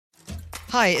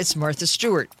Hi, it's Martha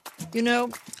Stewart. You know,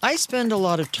 I spend a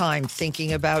lot of time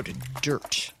thinking about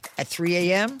dirt. At 3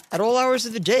 a.m., at all hours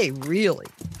of the day, really.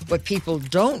 What people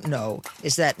don't know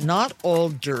is that not all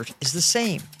dirt is the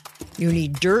same. You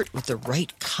need dirt with the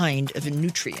right kind of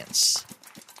nutrients.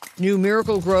 New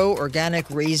Miracle-Gro organic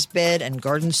raised bed and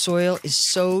garden soil is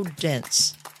so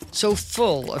dense, so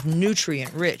full of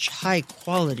nutrient-rich,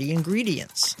 high-quality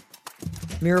ingredients.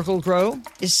 Miracle-Gro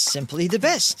is simply the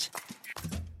best.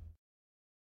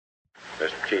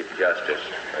 Mr. Chief Justice,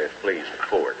 may it please the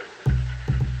court.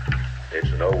 It's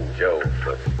an old joke,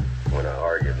 but when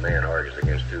a man argues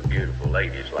against two beautiful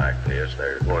ladies like this,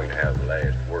 they're going to have the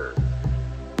last word.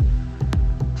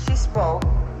 She spoke,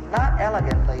 not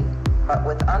elegantly, but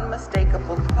with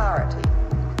unmistakable clarity.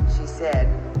 She said,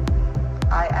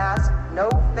 "I ask no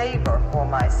favor for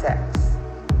my sex.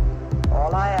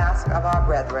 All I ask of our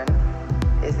brethren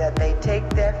is that they take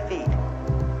their feet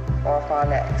off our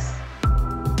necks."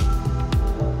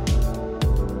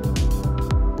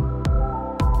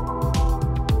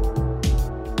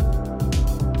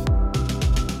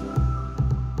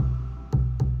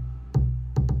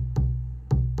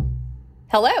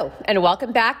 Hello, and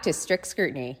welcome back to Strict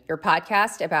Scrutiny, your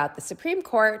podcast about the Supreme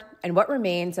Court and what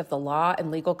remains of the law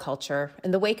and legal culture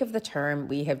in the wake of the term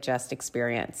we have just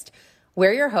experienced.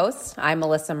 We're your hosts. I'm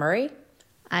Melissa Murray.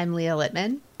 I'm Leah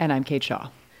Littman. And I'm Kate Shaw.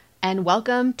 And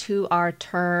welcome to our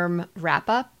term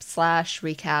wrap-up /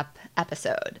 recap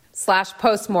episode. /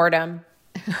 postmortem.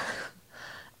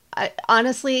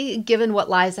 Honestly, given what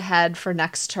lies ahead for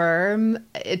next term,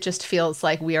 it just feels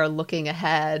like we are looking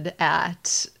ahead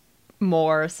at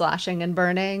more slashing and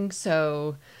burning,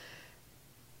 so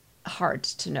hard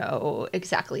to know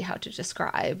exactly how to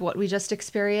describe what we just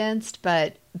experienced,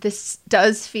 but this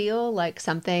does feel like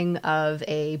something of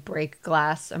a break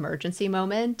glass emergency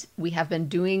moment. We have been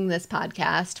doing this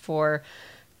podcast for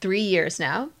 3 years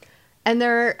now, and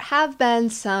there have been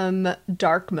some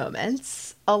dark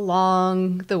moments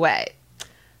along the way.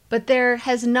 But there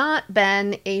has not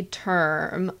been a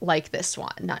term like this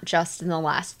one, not just in the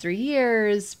last 3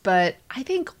 years, but I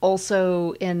think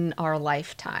also in our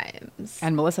lifetimes.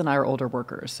 And Melissa and I are older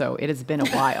workers, so it has been a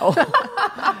while.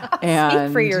 And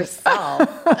speak for yourself.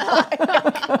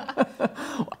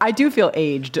 I do feel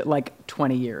aged like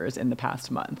 20 years in the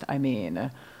past month. I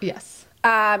mean. Yes.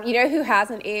 You know who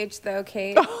hasn't aged, though,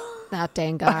 Kate? That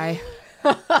dang guy.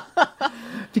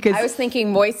 Because I was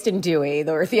thinking moist and dewy.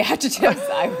 Those were the adjectives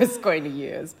I was going to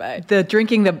use, but the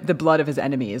drinking the blood of his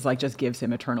enemies like just gives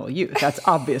him eternal youth. That's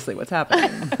obviously what's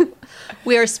happening.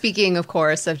 We are speaking, of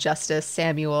course, of Justice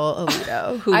Samuel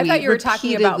Alito, who I thought you were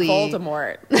talking about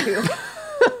Voldemort.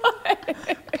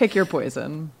 Pick your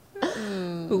poison.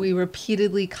 Who we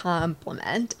repeatedly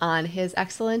compliment on his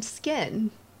excellent skin.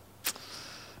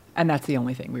 And that's the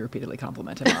only thing we repeatedly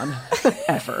compliment him on,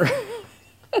 ever.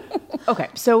 Okay,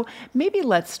 so maybe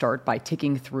let's start by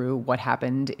ticking through what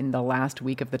happened in the last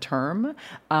week of the term.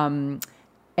 And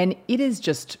it is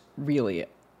just really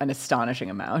an astonishing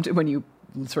amount when you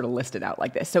sort of list it out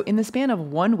like this. So in the span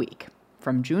of 1 week,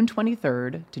 from June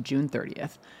 23rd to June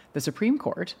 30th, the Supreme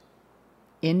Court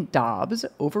in Dobbs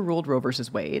overruled Roe v.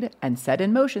 Wade and set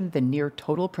in motion the near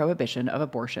total prohibition of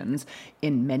abortions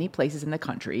in many places in the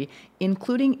country,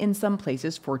 including in some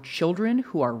places for children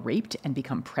who are raped and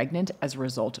become pregnant as a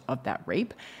result of that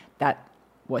rape. That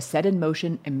was set in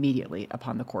motion immediately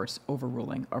upon the court's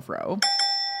overruling of Roe.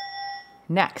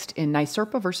 Next, in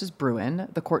NYSERPA versus Bruin,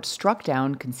 the court struck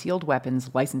down concealed weapons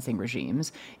licensing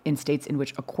regimes in states in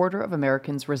which a quarter of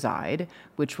Americans reside,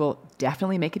 which will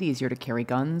definitely make it easier to carry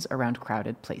guns around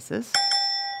crowded places.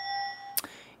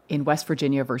 In West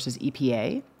Virginia versus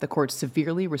EPA, the court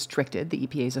severely restricted the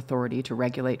EPA's authority to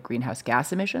regulate greenhouse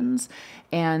gas emissions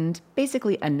and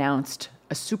basically announced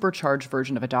a supercharged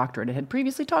version of a doctrine it had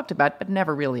previously talked about, but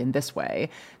never really in this way,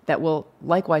 that will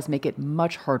likewise make it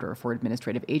much harder for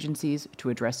administrative agencies to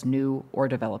address new or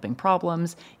developing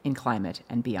problems in climate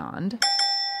and beyond.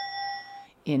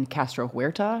 In Castro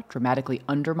Huerta, dramatically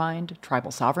undermined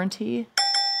tribal sovereignty.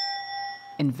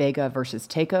 In Vega versus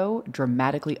Teco,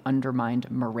 dramatically undermined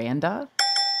Miranda.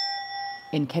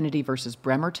 In Kennedy versus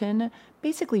Bremerton,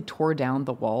 basically tore down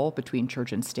the wall between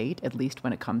church and state, at least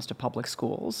when it comes to public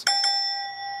schools.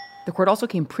 The court also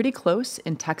came pretty close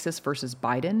in Texas versus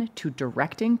Biden to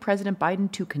directing President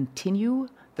Biden to continue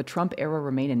the Trump-era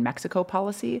Remain in Mexico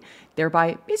policy,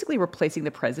 thereby basically replacing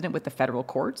the president with the federal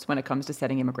courts when it comes to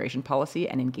setting immigration policy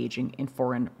and engaging in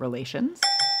foreign relations.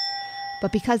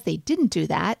 But because they didn't do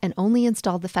that and only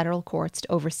installed the federal courts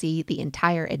to oversee the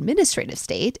entire administrative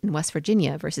state in West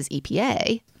Virginia versus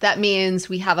EPA, that means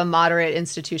we have a moderate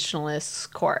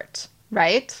institutionalist court,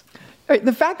 right? Right,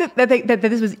 the fact that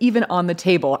this was even on the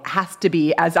table has to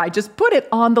be, as I just put it,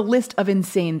 on the list of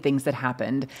insane things that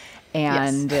happened.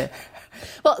 And yes.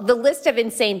 Well, the list of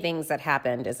insane things that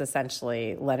happened is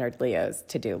essentially Leonard Leo's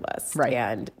to-do list. Right.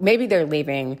 And maybe they're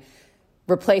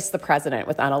replace the president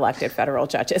with unelected federal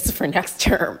judges for next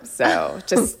term. So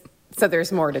so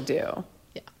there's more to do.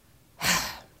 Yeah.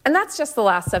 And that's just the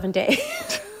last 7 days.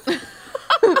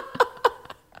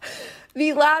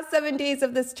 The last 7 days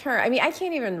of this term. I mean, I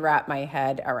can't even wrap my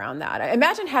head around that.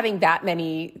 Imagine having that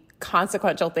many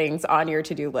consequential things on your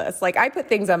to-do list. Like, I put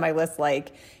things on my list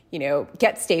like,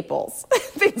 get staples,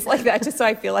 things like that, just so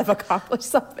I feel I've accomplished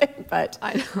something. But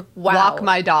I know. Wow. Walk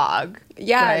my dog.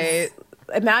 Yes.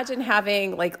 Right? Imagine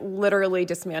having literally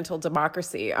dismantled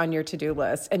democracy on your to-do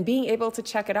list and being able to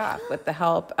check it off with the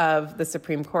help of the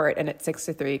Supreme Court and its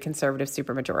 6-3 conservative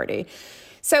supermajority.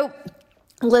 So,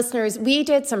 listeners, we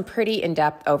did some pretty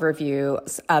in-depth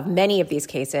overviews of many of these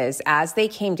cases as they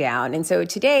came down. And so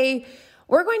today,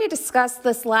 we're going to discuss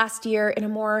this last year in a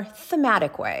more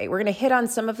thematic way. We're going to hit on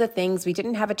some of the things we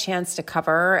didn't have a chance to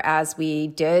cover as we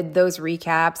did those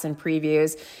recaps and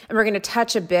previews. And we're going to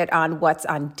touch a bit on what's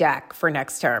on deck for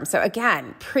next term. So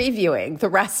again, previewing the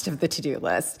rest of the to-do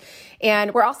list.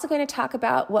 And we're also going to talk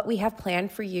about what we have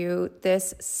planned for you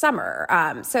this summer.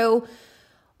 So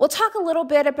we'll talk a little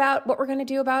bit about what we're going to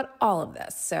do about all of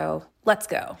this. So let's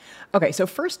go. Okay, so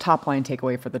first top line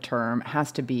takeaway for the term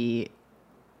has to be,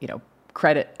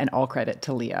 credit and all credit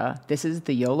to Leah. This is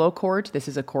the YOLO court. This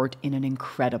is a court in an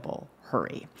incredible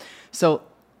hurry. So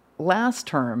last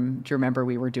term, do you remember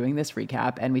we were doing this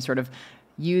recap and we sort of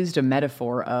used a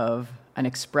metaphor of an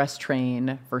express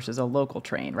train versus a local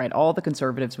train, right? All the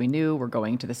conservatives we knew were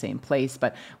going to the same place,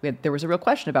 but there was a real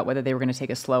question about whether they were going to take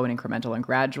a slow and incremental and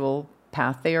gradual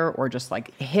path there or just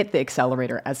hit the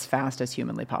accelerator as fast as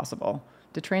humanly possible.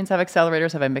 Do trains have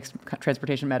accelerators? Have I mixed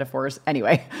transportation metaphors?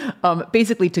 Anyway,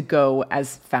 basically to go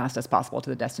as fast as possible to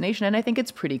the destination. And I think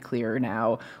it's pretty clear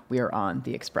now we are on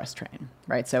the express train,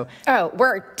 right? So,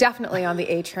 we're definitely on the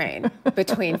A train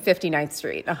between 59th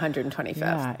Street, 125th.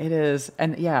 Yeah, it is.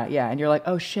 And yeah. And you're like,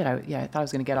 oh shit, I thought I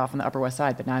was going to get off on the Upper West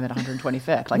Side, but now I'm at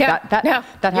 125th.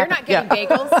 No, you're not getting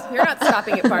bagels. You're not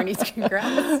stopping at Barney's Green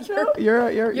Grass.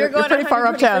 You're going pretty far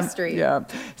uptown. Street. Yeah.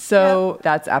 So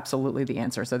that's absolutely the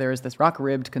answer. So there is this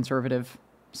rock-ribbed conservative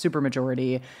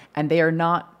supermajority, and they are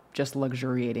not just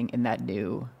luxuriating in that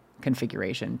new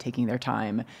configuration, taking their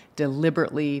time,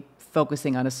 deliberately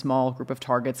focusing on a small group of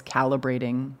targets,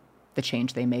 calibrating the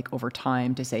change they make over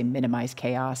time to, say, minimize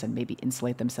chaos and maybe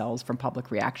insulate themselves from public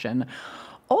reaction.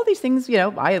 All these things,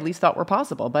 I at least thought were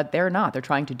possible, but they're not. They're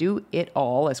trying to do it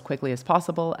all as quickly as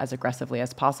possible, as aggressively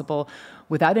as possible,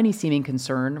 without any seeming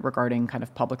concern regarding kind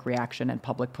of public reaction and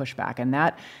public pushback. And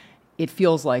that, it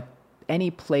feels like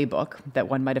any playbook that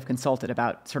one might have consulted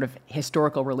about sort of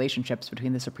historical relationships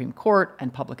between the Supreme Court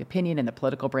and public opinion and the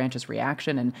political branch's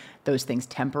reaction and those things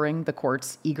tempering the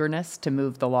court's eagerness to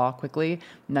move the law quickly,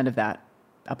 none of that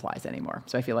applies anymore.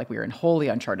 So I feel like we are in wholly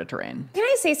uncharted terrain. Can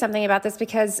I say something about this?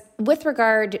 Because with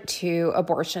regard to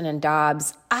abortion and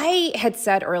Dobbs, I had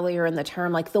said earlier in the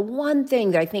term, the one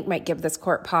thing that I think might give this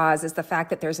court pause is the fact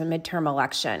that there's a midterm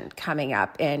election coming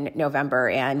up in November.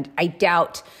 And I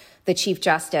doubt the Chief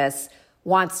Justice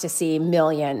wants to see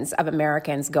millions of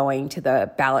Americans going to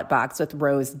the ballot box with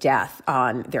Roe's death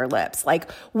on their lips.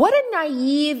 What a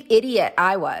naive idiot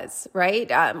I was,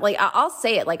 right? I'll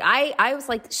say it. I was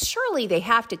like, surely they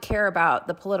have to care about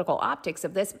the political optics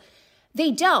of this.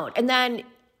 They don't. And then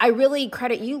I really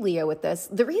credit you, Leo, with this.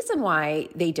 The reason why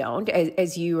they don't,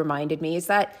 as you reminded me, is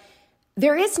that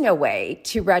there is no way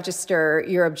to register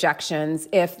your objections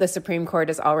if the Supreme Court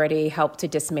has already helped to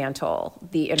dismantle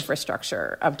the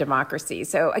infrastructure of democracy.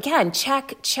 So again,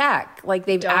 check. They've actually insulated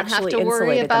themselves. Don't have to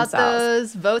worry about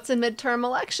those votes in midterm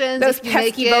elections. Those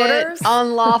pesky voters.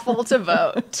 Unlawful to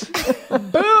vote.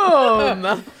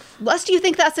 Boom. Lest you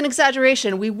think that's an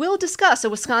exaggeration, we will discuss a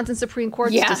Wisconsin Supreme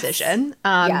Court's decision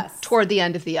toward the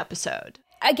end of the episode.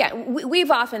 Again, we've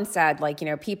often said,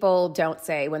 people don't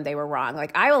say when they were wrong.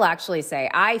 I will actually say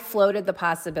I floated the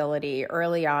possibility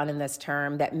early on in this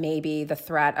term that maybe the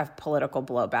threat of political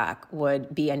blowback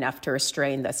would be enough to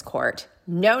restrain this court.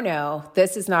 No,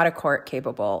 this is not a court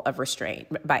capable of restraint,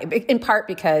 in part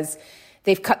because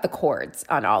they've cut the cords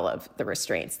on all of the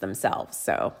restraints themselves.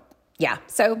 So,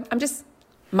 I'm just,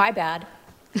 my bad.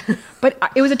 But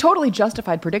it was a totally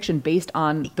justified prediction based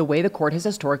on the way the court has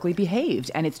historically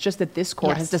behaved. And it's just that this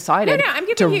court has decided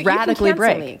to radically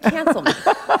break. Cancel me.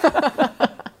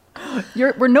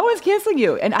 Where no one's canceling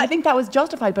you. And I think that was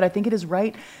justified, but I think it is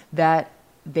right that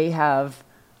they have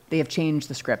changed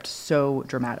the script so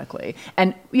dramatically.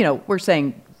 And, we're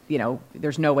saying,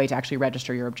 there's no way to actually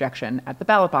register your objection at the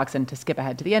ballot box. And to skip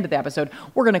ahead to the end of the episode,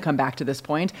 we're going to come back to this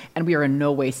point, and we are in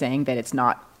no way saying that it's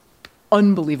not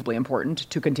unbelievably important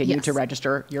to continue to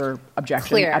register your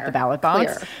objection at the ballot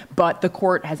box. But the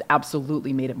court has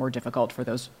absolutely made it more difficult for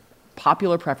those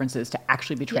popular preferences to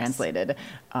actually be translated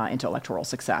into electoral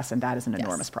success, and that is an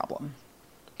enormous problem.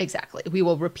 Exactly. We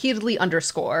will repeatedly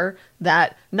underscore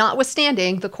that,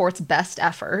 notwithstanding the court's best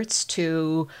efforts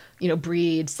to,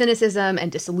 breed cynicism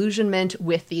and disillusionment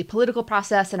with the political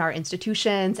process and our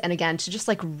institutions, and again, to just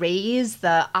raise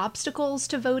the obstacles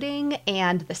to voting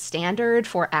and the standard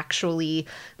for actually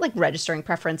registering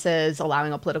preferences,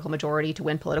 allowing a political majority to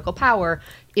win political power,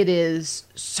 it is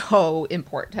so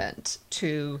important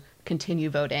to continue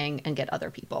voting and get other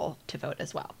people to vote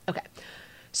as well. Okay.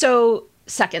 So,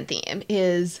 second theme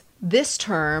is this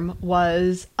term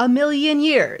was a million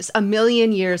years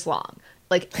long.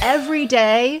 Every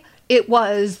day it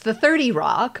was the 30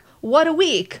 Rock, what a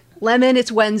week, Lemon,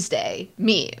 it's Wednesday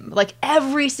meme.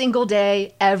 Every single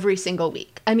day, every single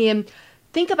week. I mean,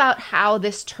 think about how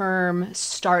this term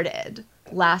started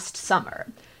last summer.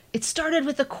 It started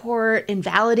with the court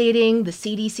invalidating the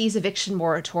CDC's eviction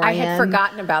moratorium. I had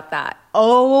forgotten about that.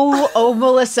 Oh,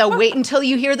 Melissa, wait until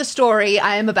you hear the story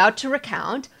I am about to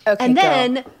recount. Okay, and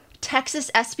then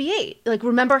Texas SB 8.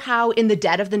 Remember how in the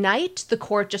dead of the night, the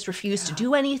court just refused to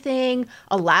do anything,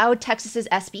 allowed Texas's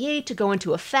SB 8 to go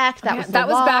into effect. That was the law. That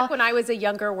was back when I was a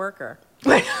younger worker.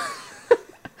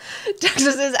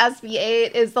 Texas's SB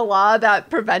 8 is the law that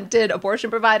prevented abortion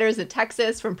providers in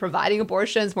Texas from providing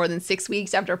abortions more than 6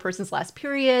 weeks after a person's last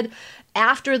period.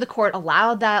 After the court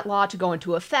allowed that law to go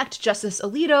into effect, Justice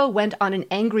Alito went on an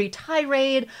angry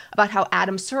tirade about how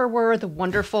Adam Serwer, the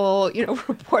wonderful,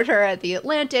 reporter at The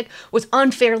Atlantic, was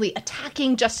unfairly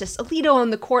attacking Justice Alito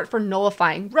in the court for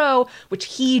nullifying Roe,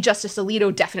 which Justice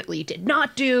Alito, definitely did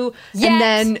not do. Yet. And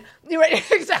then, right,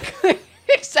 exactly.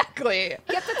 Exactly.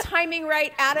 Get the timing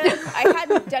right, Adam. I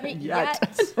hadn't done it yet.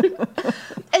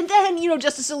 And then,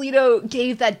 Justice Alito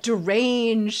gave that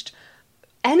deranged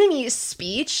enemies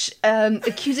speech,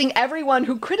 accusing everyone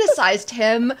who criticized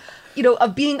him,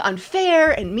 of being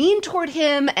unfair and mean toward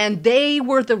him. And they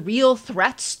were the real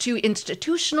threats to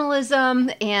institutionalism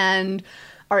and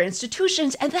our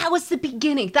institutions. And that was the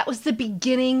beginning. That was the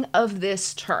beginning of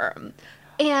this term.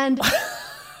 And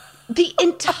the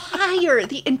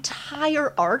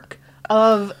entire arc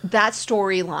of that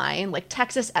storyline,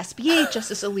 Texas SB 8,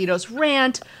 Justice Alito's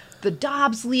rant, the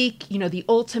Dobbs leak, the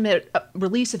ultimate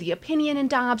release of the opinion in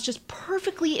Dobbs, just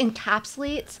perfectly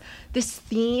encapsulates this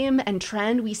theme and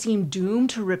trend we seem doomed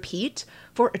to repeat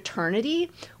for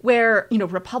eternity, where,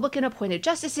 Republican appointed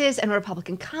justices and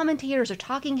Republican commentators or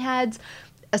talking heads,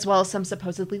 as well as some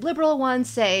supposedly liberal ones,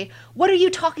 say, "What are you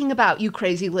talking about, you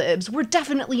crazy libs? We're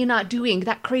definitely not doing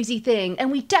that crazy thing,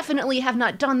 and we definitely have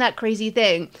not done that crazy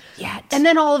thing yet." And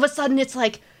then all of a sudden it's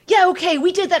yeah, okay,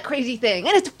 we did that crazy thing,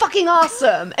 and it's fucking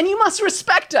awesome, and you must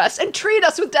respect us and treat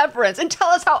us with deference and tell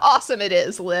us how awesome it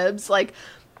is, libs.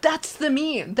 That's the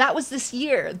meme. That was this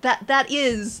year. That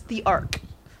is the arc.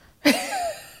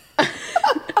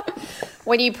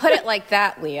 When you put it like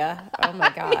that, Leah, oh my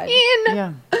God.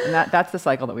 Yeah, and that's the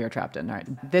cycle that we are trapped in. All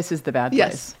right, this is the bad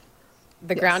place.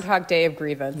 The Groundhog Day of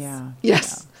grievance. Yeah.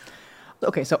 Yes. Yeah.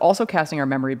 Okay, so also casting our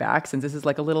memory back, since this is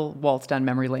a little waltz down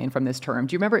memory lane from this term,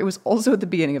 do you remember it was also at the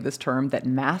beginning of this term that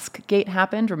Maskgate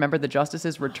happened? Remember, the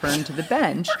justices returned to the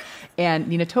bench, and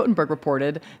Nina Totenberg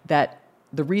reported that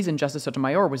the reason Justice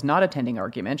Sotomayor was not attending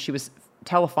argument, she was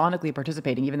telephonically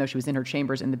participating, even though she was in her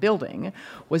chambers in the building,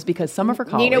 was because some of her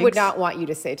colleagues... Nina would not want you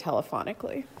to say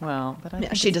telephonically. Well,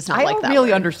 but she does not I like that don't really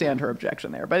word. Understand her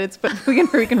objection there, but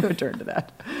we can return to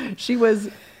that. She was,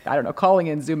 calling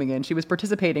in, zooming in. She was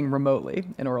participating remotely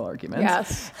in oral arguments.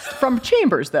 Yes. From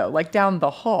chambers, though, down the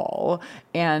hall.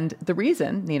 And the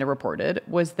reason, Nina reported,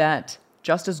 was that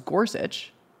Justice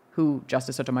Gorsuch, who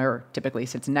Justice Sotomayor typically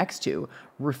sits next to,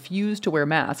 refused to wear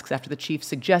masks after the chief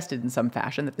suggested in some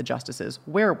fashion that the justices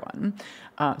wear one.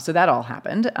 So that all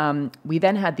happened. We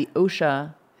then had the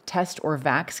OSHA test or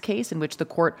vax case in which the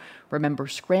court, remember,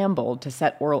 scrambled to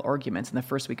set oral arguments in the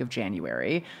first week of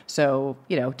January. So,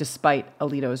 despite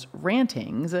Alito's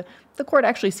rantings, the court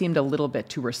actually seemed a little bit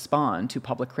to respond to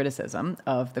public criticism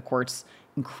of the court's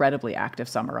incredibly active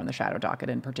summer on the shadow docket,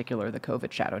 in particular the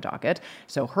COVID shadow docket.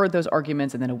 So heard those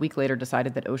arguments, and then a week later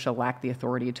decided that OSHA lacked the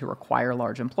authority to require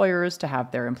large employers to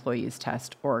have their employees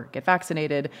test or get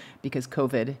vaccinated because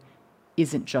COVID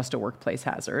isn't just a workplace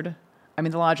hazard. I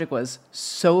mean, the logic was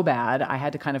so bad, I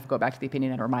had to kind of go back to the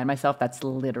opinion and remind myself that's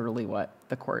literally what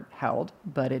the court held,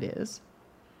 but it is.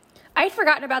 I had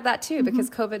forgotten about that too, because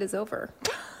COVID is over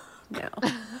now.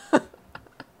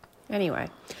 Anyway.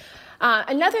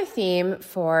 Another theme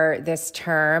for this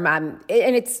term, and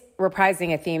it's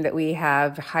reprising a theme that we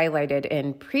have highlighted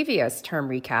in previous term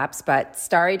recaps, but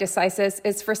stare decisis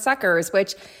is for suckers,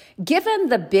 which, given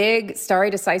the big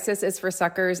stare decisis is for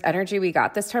suckers energy we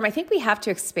got this term, I think we have to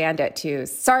expand it to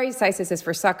stare decisis is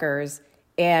for suckers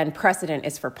and precedent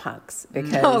is for punks,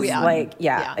 because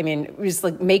I mean, we just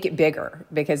make it bigger,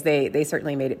 because they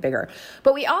certainly made it bigger.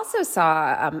 But we also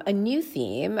saw a new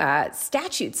theme.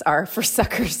 Statutes are for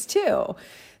suckers too.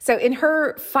 So in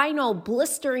her final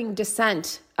blistering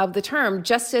dissent of the term,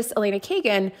 Justice Elena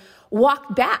Kagan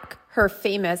walked back her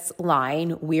famous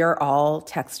line, "We're all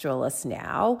textualists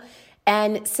now,"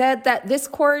 and said that this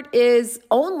court is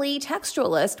only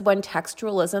textualist when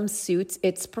textualism suits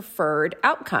its preferred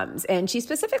outcomes. And she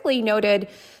specifically noted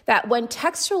that when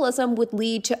textualism would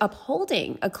lead to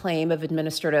upholding a claim of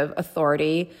administrative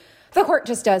authority, the court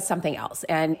just does something else.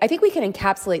 And I think we can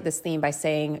encapsulate this theme by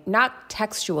saying not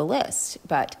textualist,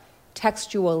 but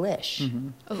textualish. Mm-hmm.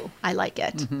 Oh, I like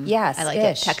it. Mm-hmm. Yes, I like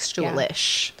it.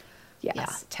 Textualish. Yeah.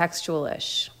 Yes,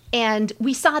 textualish. And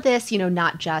we saw this,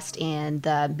 not just in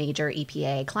the major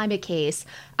EPA climate case,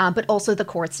 but also the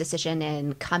court's decision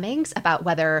in Cummings about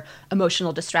whether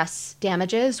emotional distress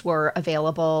damages were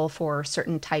available for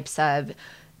certain types of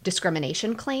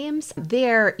discrimination claims.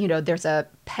 There, there's a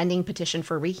pending petition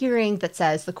for rehearing that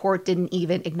says the court didn't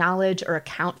even acknowledge or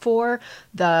account for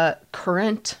the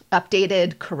current,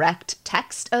 updated, correct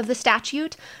text of the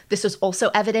statute. This was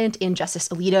also evident in Justice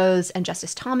Alito's and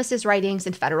Justice Thomas's writings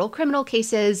in federal criminal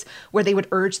cases, where they would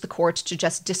urge the court to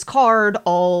just discard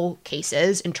all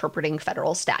cases interpreting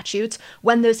federal statutes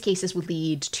when those cases would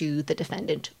lead to the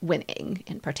defendant winning.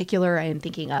 In particular, I am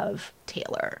thinking of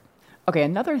Taylor. Okay,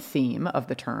 another theme of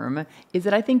the term is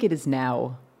that I think it is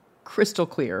now crystal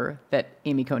clear that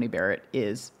Amy Coney Barrett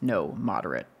is no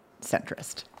moderate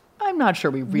centrist. I'm not sure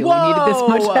we really needed this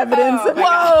much evidence. But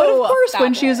of course,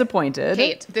 when she was appointed.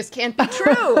 Kate, this can't be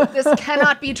true. This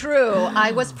cannot be true.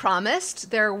 I was promised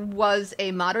there was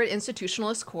a moderate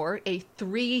institutionalist court, a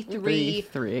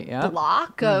 3-3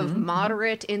 block of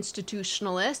moderate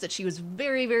institutionalists, that she was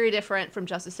very, very different from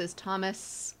Justices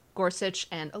Thomas, Gorsuch,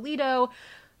 and Alito,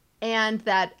 and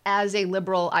that as a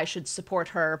liberal, I should support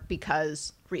her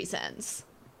because reasons.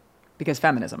 Because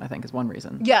feminism, I think, is one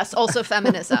reason. Yes, also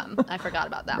feminism. I forgot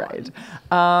about that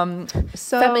one.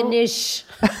 Feminish.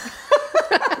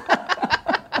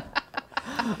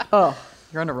 Oh,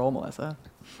 you're on a roll, Melissa.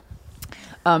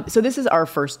 So this is our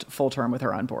first full term with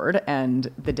her on board, and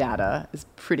the data is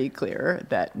pretty clear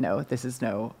that no, this is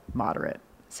no moderate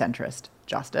centrist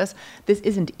justice. This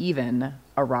isn't even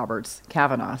a Roberts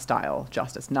Kavanaugh style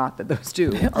justice. Not that those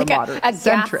two are moderate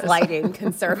centrist. Gaslighting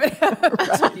conservative.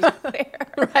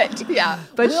 Right. Yeah.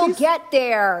 But we'll get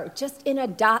there, just in a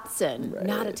Datsun,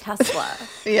 not a Tesla.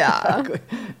 Yeah. Exactly.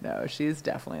 No, she's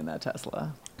definitely in that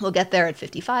Tesla. We'll get there at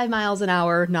 55 miles an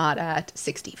hour, not at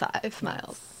 65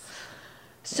 miles.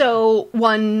 So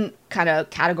one kind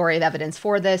of category of evidence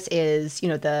for this is,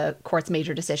 the court's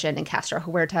major decision in Castro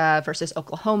Huerta versus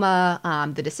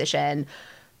Oklahoma, the decision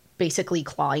basically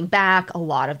clawing back a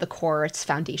lot of the court's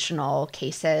foundational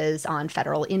cases on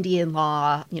federal Indian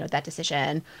law. That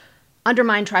decision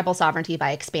undermined tribal sovereignty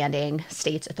by expanding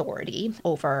states' authority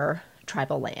over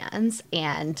tribal lands.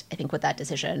 And I think what that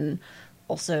decision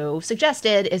also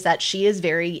suggested is that she is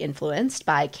very influenced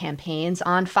by campaigns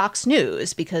on Fox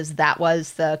News, because that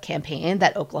was the campaign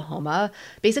that Oklahoma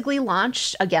basically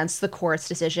launched against the court's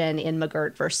decision in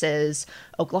McGirt versus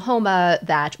Oklahoma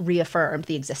that reaffirmed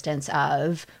the existence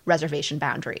of reservation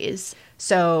boundaries.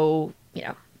 So,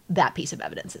 that piece of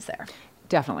evidence is there.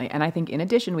 Definitely. And I think in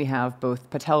addition, we have both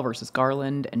Patel versus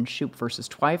Garland and Shoup versus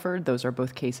Twyford. Those are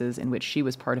both cases in which she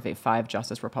was part of a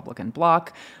 5-justice Republican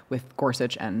bloc with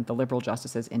Gorsuch and the liberal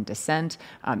justices in dissent,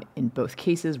 in both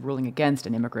cases ruling against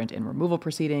an immigrant in removal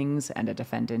proceedings and a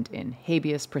defendant in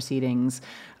habeas proceedings.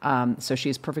 So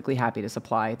she's perfectly happy to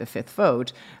supply the fifth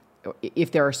vote.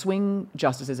 If there are swing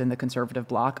justices in the conservative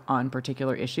bloc on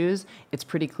particular issues, it's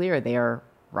pretty clear they are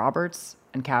Roberts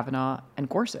and Kavanaugh and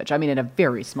Gorsuch. I mean, in a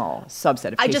very small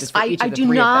subset of cases for each of the three of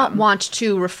them. I do not want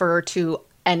to refer to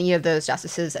any of those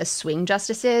justices as swing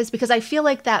justices, because I feel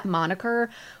like that moniker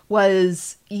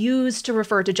was used to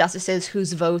refer to justices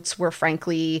whose votes were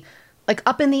frankly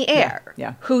up in the air,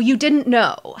 who you didn't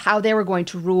know how they were going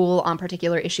to rule on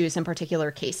particular issues in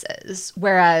particular cases.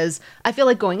 Whereas I feel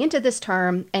like going into this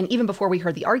term, and even before we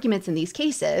heard the arguments in these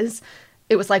cases,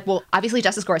 it was obviously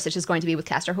Justice Gorsuch is going to be with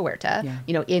Castro Huerta,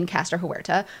 in Castro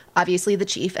Huerta. Obviously the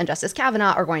Chief and Justice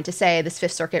Kavanaugh are going to say this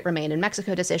Fifth Circuit Remain in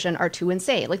Mexico decision are too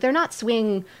insane. They're not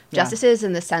swing justices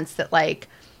in the sense that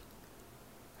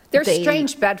They're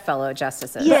strange bedfellow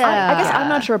justices. Yeah. I guess I'm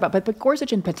not sure about, but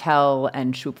Gorsuch and Patel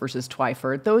and Shoup versus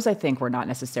Twyford, those I think were not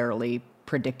necessarily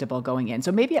predictable going in.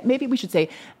 So maybe we should say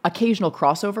occasional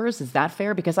crossovers. Is that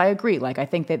fair? Because I agree. Like, I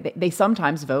think that they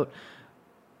sometimes vote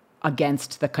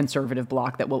against the conservative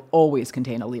bloc that will always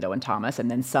contain Alito and Thomas,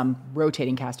 and then some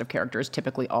rotating cast of characters,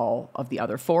 typically all of the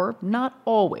other four, not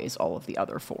always all of the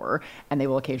other four, and they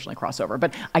will occasionally cross over.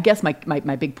 But I guess my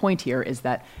big point here is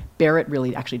that Barrett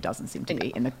really actually doesn't seem to be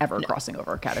in the ever crossing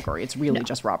over category. It's really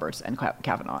just Roberts and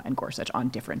Kavanaugh and Gorsuch on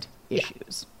different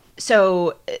issues.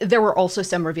 So there were also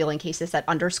some revealing cases that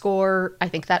underscore, I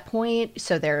think, that point.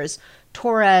 So there's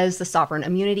Torres, the sovereign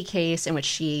immunity case, in which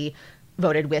she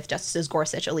voted with Justices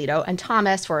Gorsuch, Alito, and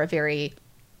Thomas for a very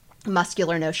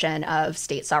muscular notion of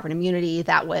state sovereign immunity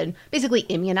that would basically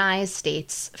immunize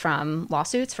states from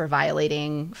lawsuits for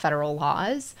violating federal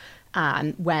laws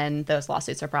when those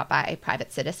lawsuits are brought by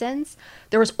private citizens.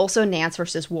 There was also Nance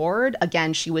versus Ward.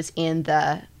 Again, she was in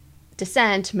the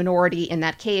dissent minority in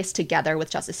that case, together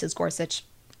with Justices Gorsuch,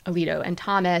 Alito, and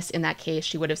Thomas. In that case,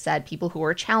 she would have said people who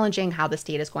are challenging how the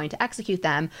state is going to execute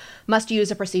them must use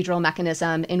a procedural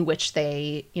mechanism in which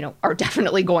they, are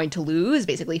definitely going to lose,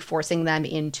 basically forcing them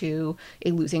into a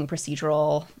losing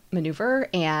procedural maneuver.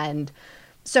 And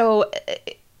so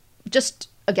just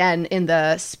again, in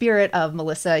the spirit of,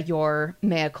 Melissa, your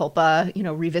mea culpa,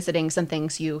 revisiting some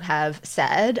things you have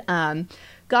said,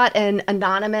 got an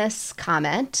anonymous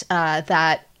comment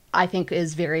that I think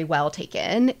is very well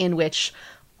taken, in which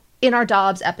in our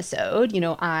Dobbs episode,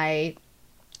 I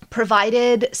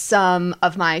provided some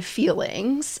of my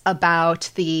feelings about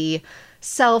the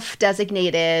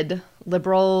self-designated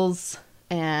liberals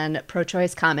and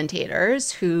pro-choice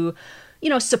commentators who,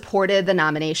 supported the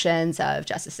nominations of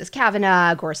Justices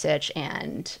Kavanaugh, Gorsuch,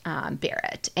 and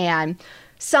Barrett. And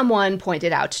someone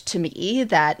pointed out to me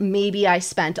that maybe I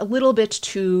spent a little bit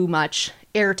too much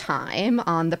airtime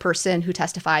on the person who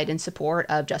testified in support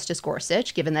of Justice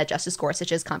Gorsuch, given that Justice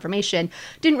Gorsuch's confirmation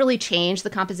didn't really change the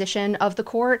composition of the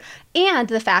court, and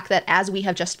the fact that, as we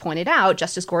have just pointed out,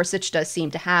 Justice Gorsuch does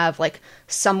seem to have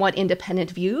somewhat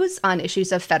independent views on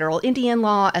issues of federal Indian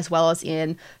law, as well as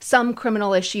in some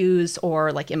criminal issues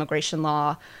or immigration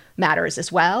law matters as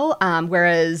well,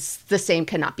 whereas the same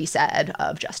cannot be said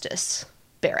of Justice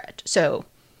Barrett. So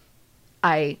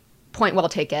point well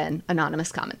taken,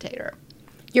 anonymous commentator.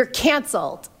 You're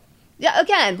canceled. Yeah,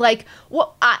 again,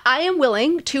 I am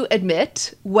willing to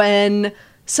admit when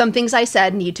some things I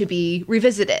said need to be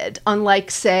revisited,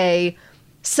 unlike, say,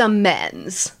 some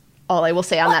men's. All I will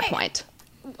say on that point.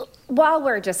 While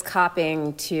we're just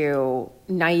copping to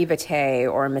naivete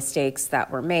or mistakes that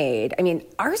were made,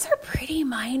 ours are pretty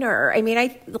minor.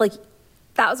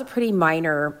 That was a pretty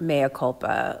minor mea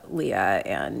culpa, Leah,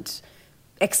 and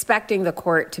expecting the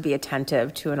court to be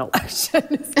attentive to an election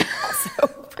is also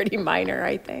pretty minor,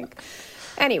 I think.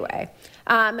 Anyway,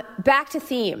 back to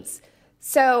themes.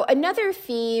 So another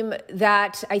theme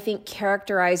that I think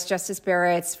characterized Justice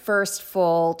Barrett's first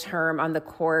full term on the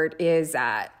court is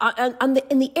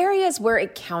in the areas where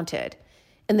it counted,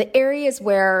 in the areas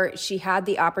where she had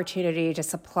the opportunity to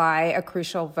supply a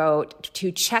crucial vote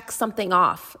to check something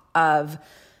off of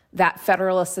that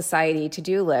Federalist Society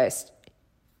to-do list.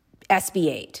 SB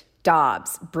 8,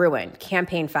 Dobbs, Bruen,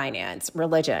 campaign finance,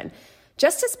 religion.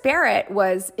 Justice Barrett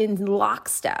was in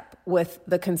lockstep with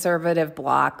the conservative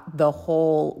bloc the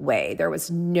whole way. There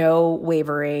was no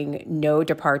wavering, no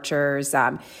departures.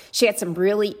 She had some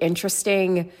really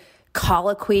interesting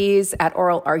colloquies at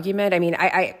oral argument.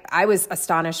 I was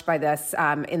astonished by this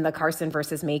in the Carson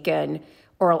versus Macon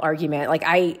oral argument.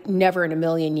 I never in a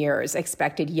million years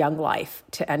expected Young Life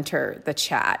to enter the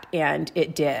chat, and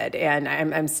it did. And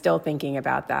I'm still thinking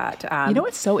about that.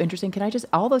 What's so interesting? Can I just,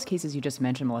 all those cases you just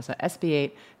mentioned, Melissa, SB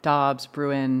 8, Dobbs,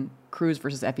 Bruen, Cruz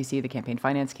versus FEC, the campaign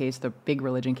finance case, the big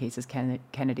religion cases,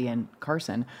 Kennedy and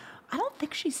Carson. I don't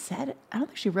think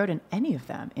she wrote in any of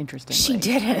them, interestingly. She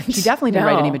didn't. She definitely didn't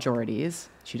write any majorities.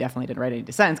 She definitely didn't write any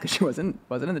dissents because she wasn't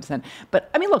in the dissent. But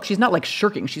look, she's not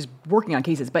shirking. She's working on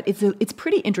cases. But it's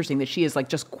pretty interesting that she is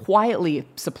just quietly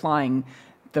supplying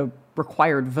the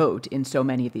required vote in so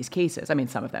many of these cases.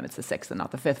 Some of them it's the sixth and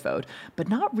not the fifth vote, but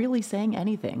not really saying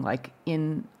anything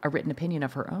in a written opinion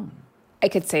of her own. I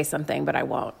could say something, but I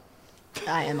won't.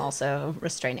 I am also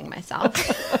restraining myself.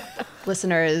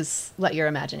 Listeners, let your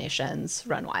imaginations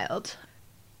run wild.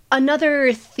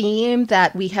 Another theme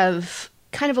that we have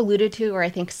kind of alluded to, or I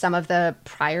think some of the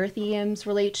prior themes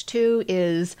relate to,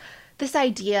 is this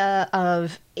idea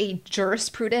of a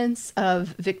jurisprudence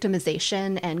of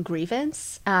victimization and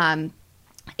grievance. And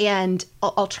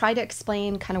I'll try to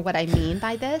explain kind of what I mean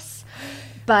by this.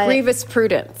 But grievous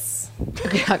prudence.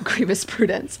 Yeah, grievous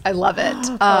prudence. I love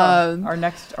it. Our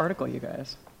next article, you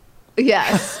guys.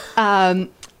 Yes.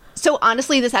 So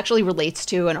honestly, this actually relates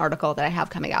to an article that I have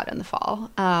coming out in the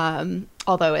fall,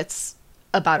 although it's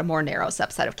about a more narrow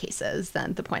subset of cases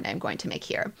than the point I'm going to make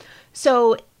here.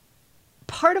 So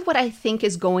part of what I think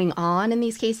is going on in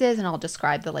these cases, and I'll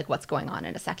describe what's going on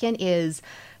in a second, is,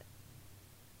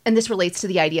 and this relates to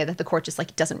the idea that the court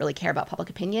just doesn't really care about public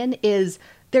opinion, is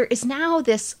there is now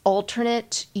this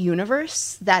alternate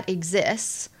universe that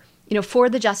exists, for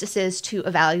the justices to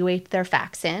evaluate their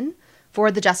facts in, for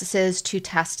the justices to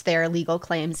test their legal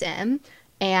claims in,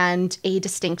 and a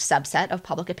distinct subset of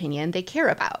public opinion they care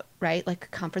about, right?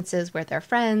 Like conferences where their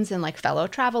friends and fellow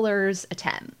travelers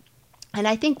attend. And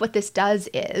I think what this does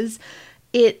is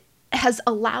it has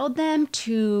allowed them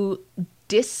to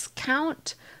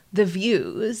discount the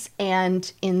views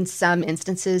and in some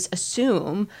instances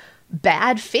assume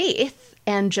bad faith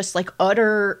and just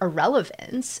utter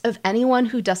irrelevance of anyone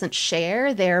who doesn't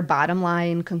share their bottom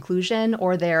line conclusion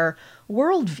or their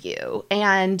worldview.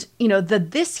 And, the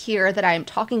this here that I'm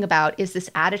talking about is this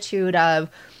attitude of,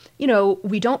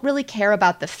 we don't really care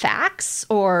about the facts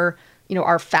or,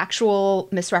 our factual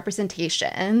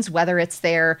misrepresentations, whether it's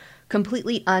their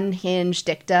completely unhinged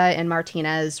dicta in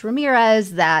Martinez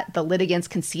Ramirez that the litigants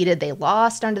conceded they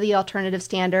lost under the alternative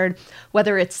standard,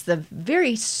 whether it's the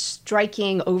very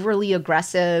striking, overly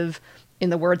aggressive, in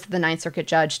the words of the Ninth Circuit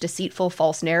judge, deceitful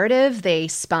false narrative they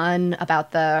spun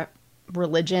about the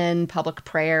religion, public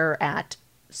prayer at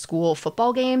school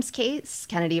football games case,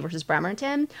 Kennedy versus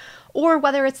Bremerton, or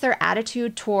whether it's their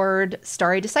attitude toward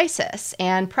stare decisis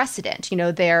and precedent,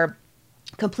 their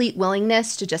complete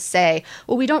willingness to just say,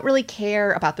 well, we don't really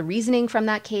care about the reasoning from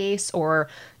that case or,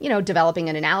 developing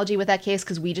an analogy with that case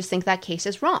because we just think that case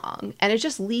is wrong. And it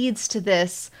just leads to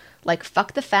this,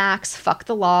 fuck the facts, fuck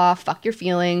the law, fuck your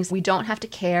feelings. We don't have to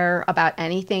care about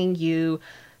anything you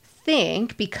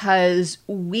think because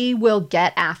we will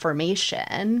get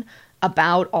affirmation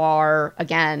about our,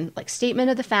 again,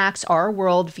 statement of the facts, our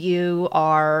worldview,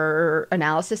 our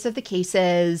analysis of the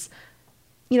cases,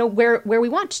 where we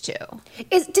want to.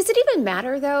 Does it even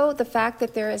matter, though, the fact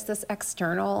that there is this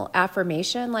external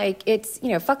affirmation? It's,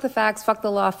 fuck the facts, fuck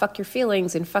the law, fuck your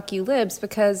feelings, and fuck you libs,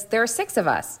 because there are 6 of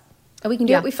us, and we can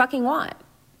do what we fucking want.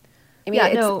 I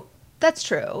mean, no, that's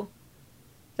true.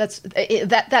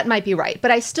 That might be right. But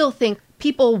I still think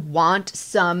people want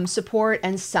some support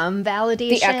and some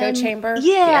validation. The echo chamber?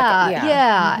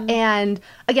 Yeah. Mm-hmm. And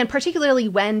again, particularly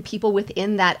when people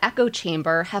within that echo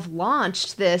chamber have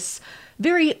launched this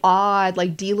very odd,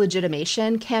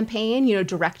 delegitimation campaign,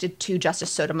 directed to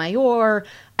Justice Sotomayor.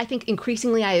 I think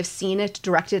increasingly I have seen it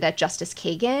directed at Justice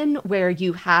Kagan, where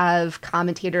you have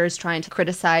commentators trying to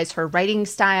criticize her writing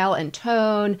style and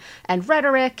tone and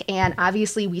rhetoric. And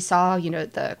obviously we saw,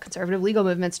 the conservative legal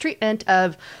movement's treatment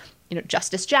of,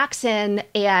 Justice Jackson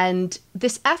and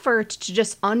this effort to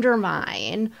just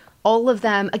undermine all of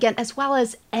them, again, as well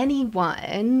as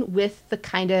anyone with the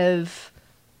kind of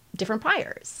different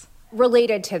priors.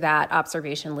 Related to that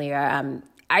observation, Leah,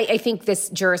 I think this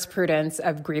jurisprudence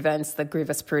of grievance, the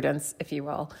grievous prudence, if you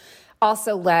will,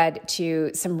 also led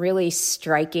to some really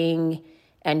striking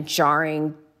and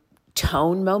jarring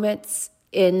tone moments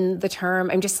in the term.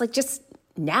 I'm just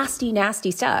nasty,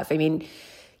 nasty stuff. I mean,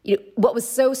 what was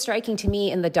so striking to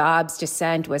me in the Dobbs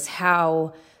dissent was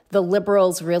how the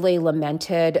liberals really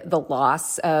lamented the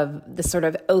loss of the sort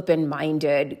of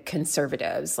open-minded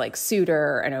conservatives like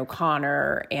Souter and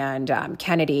O'Connor and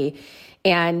Kennedy.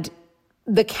 And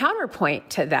the counterpoint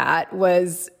to that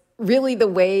was really the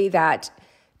way that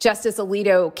Justice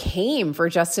Alito came for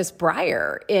Justice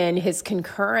Breyer in his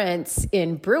concurrence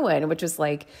in Bruin, which was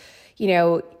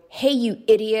hey, you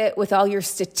idiot, with all your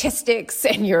statistics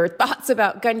and your thoughts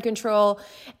about gun control,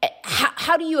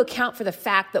 how do you account for the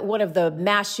fact that one of the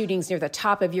mass shootings near the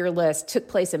top of your list took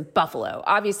place in Buffalo?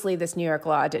 Obviously, this New York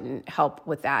law didn't help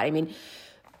with that. I mean,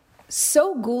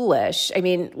 so ghoulish. I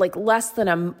mean, less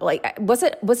than was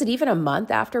it even a month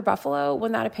after Buffalo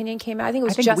when that opinion came out? I think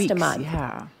it was just weeks, a month.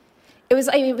 Yeah. It was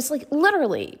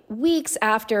literally weeks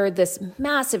after this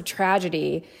massive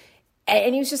tragedy.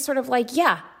 And he was just sort of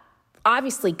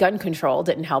obviously gun control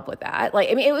didn't help with that.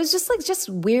 It was just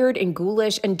weird and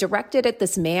ghoulish and directed at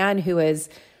this man who is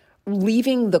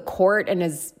leaving the court and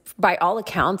has, by all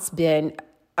accounts, been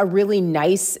a really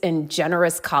nice and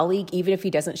generous colleague, even if he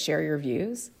doesn't share your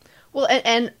views. Well,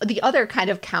 and the other kind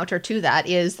of counter to that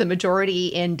is the majority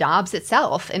in Dobbs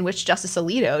itself, in which Justice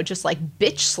Alito just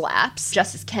bitch slaps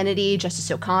Justice Kennedy,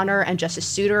 Justice O'Connor, and Justice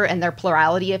Souter and their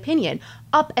plurality opinion.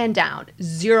 up and down,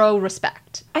 zero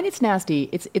respect. And it's nasty.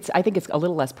 It's. I think it's a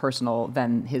little less personal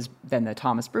than the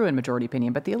Thomas Bruen majority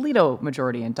opinion, but the Alito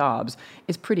majority in Dobbs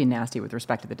is pretty nasty with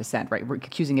respect to the dissent, right? We're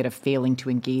accusing it of failing to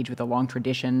engage with a long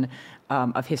tradition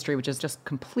of history, which is just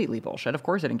completely bullshit. Of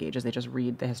course it engages. They just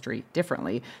read the history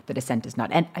differently. The dissent does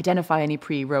not identify any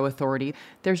pre-Roe authority.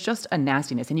 There's just a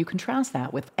nastiness. And you contrast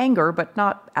that with anger, but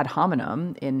not ad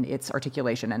hominem in its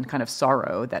articulation, and kind of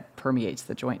sorrow that permeates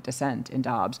the joint dissent in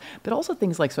Dobbs, but also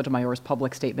things like Sotomayor's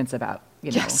public statements about,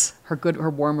 Yes. her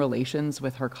warm relations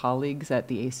with her colleagues at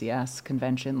the ACS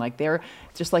convention. Like they're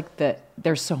just like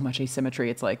there's so much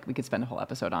asymmetry. It's like we could spend a whole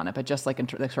episode on it, but just like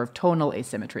the sort of tonal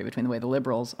asymmetry between the way the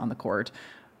liberals on the court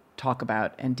talk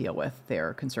about and deal with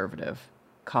their conservative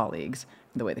colleagues,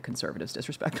 and the way the conservatives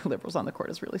disrespect the liberals on the court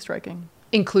is really striking.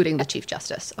 Including the Chief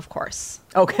Justice, of course.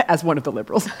 Okay, as one of the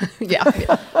liberals.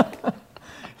 Yeah.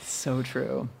 So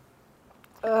true.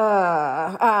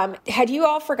 Had you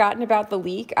all forgotten about the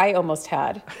leak? I almost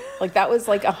had. Like, that was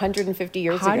like 150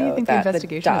 years ago. How do you think the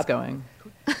investigation is going?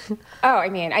 Oh, I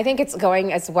mean, I think it's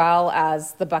going as well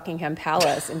as the Buckingham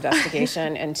Palace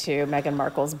investigation into Meghan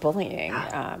Markle's bullying.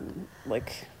 I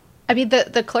mean,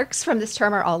 the clerks from this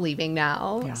term are all leaving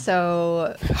now. Yeah.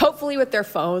 So hopefully with their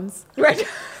phones. right.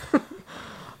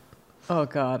 Oh,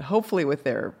 God. Hopefully with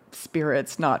their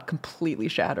spirits not completely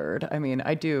shattered. I mean,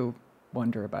 I do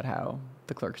wonder about how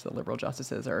the clerks, the liberal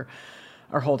justices, are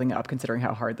holding up, considering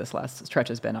how hard this last stretch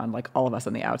has been on, like, all of us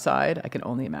on the outside. I can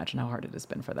only imagine how hard it has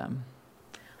been for them.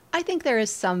 I think there is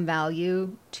some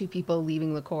value to people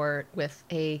leaving the court with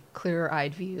a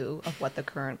clearer-eyed view of what the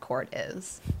current court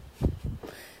is.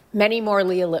 Many more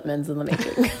Leah Lippmans in the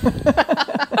making.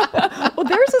 Well,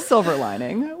 there's a silver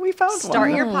lining. We found one.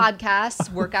 Start your podcasts,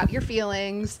 work out your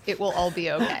feelings. It will all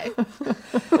be okay.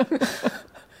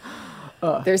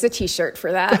 There's a T-shirt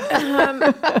for that.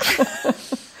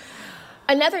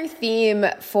 Another theme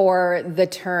for the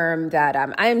term that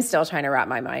I'm still trying to wrap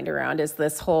my mind around is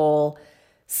this whole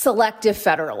selective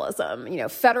federalism. You know,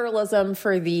 federalism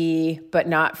for thee, but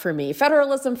not for me.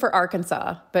 Federalism for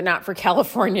Arkansas, but not for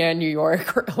California, New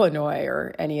York, or Illinois,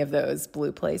 or any of those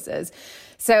blue places.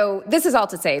 So this is all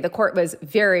to say the court was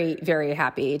very, very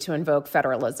happy to invoke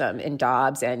federalism in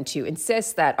Dobbs and to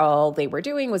insist that all they were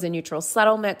doing was a neutral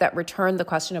settlement that returned the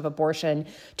question of abortion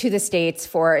to the states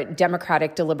for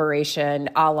democratic deliberation,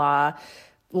 a la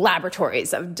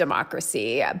laboratories of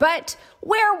democracy. But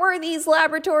where were these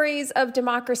laboratories of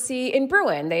democracy in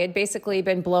Bruen? They had basically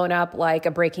been blown up like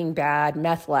a Breaking Bad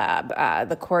meth lab.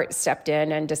 The court stepped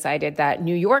in and decided that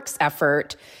New York's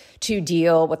effort to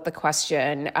deal with the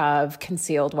question of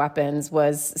concealed weapons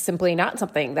was simply not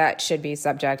something that should be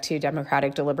subject to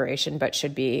democratic deliberation, but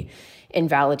should be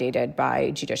invalidated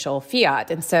by judicial fiat.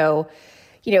 And so,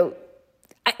 you know,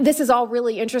 this is all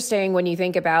really interesting when you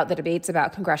think about the debates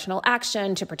about congressional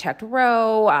action to protect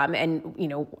Roe, and, you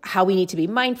know, how we need to be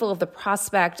mindful of the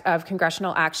prospect of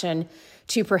congressional action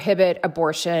to prohibit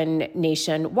abortion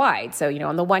nationwide. So, you know,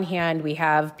 on the one hand, we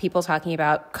have people talking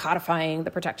about codifying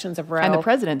the protections of Roe. And the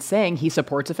president saying he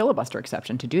supports a filibuster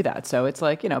exception to do that. So it's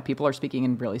like, you know, people are speaking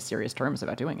in really serious terms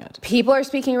about doing it. People are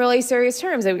speaking really serious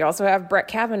terms. And we also have Brett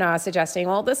Kavanaugh suggesting,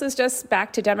 well, this is just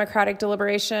back to democratic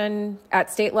deliberation at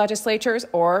state legislatures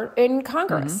or in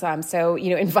Congress. So, you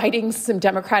know, inviting some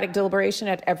democratic deliberation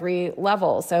at every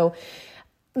level. So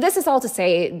this is all to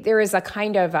say there is a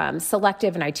kind of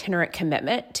selective and itinerant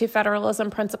commitment to federalism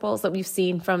principles that we've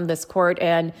seen from this court.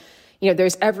 And, you know,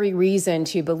 there's every reason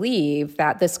to believe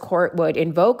that this court would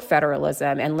invoke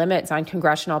federalism and limits on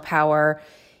congressional power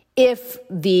if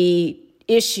the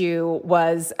issue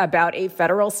was about a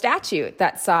federal statute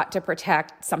that sought to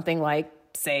protect something like,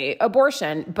 say,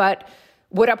 abortion, but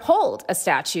would uphold a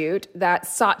statute that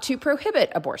sought to prohibit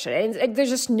abortion. And there's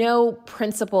just no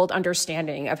principled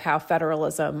understanding of how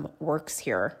federalism works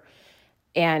here.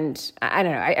 And I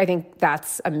don't know, I think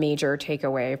that's a major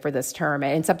takeaway for this term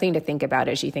and something to think about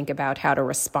as you think about how to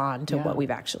respond to what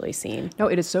we've actually seen. No,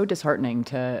 it is so disheartening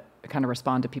to kind of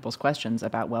respond to people's questions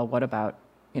about, well, what about,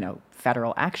 you know,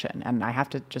 federal action? And I have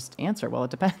to just answer, well,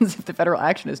 it depends. If the federal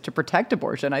action is to protect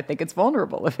abortion, I think it's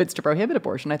vulnerable. If it's to prohibit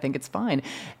abortion, I think it's fine.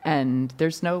 And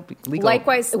there's no legal...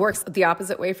 Likewise, it works the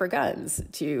opposite way for guns.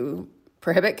 To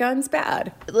prohibit guns,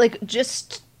 bad. Like,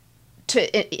 just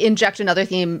to inject another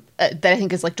theme that I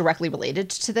think is like directly related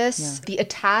to this, the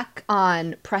attack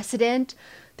on precedent,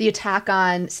 the attack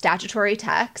on statutory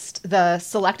text, the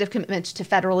selective commitment to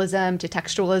federalism, to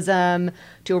textualism,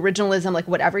 to originalism, like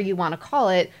whatever you want to call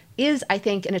it, is, I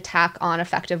think, an attack on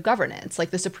effective governance.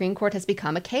 Like the Supreme Court has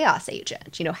become a chaos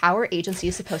agent. You know, how are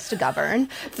agencies supposed to govern?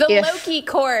 Loki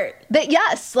court.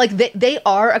 Yes, like they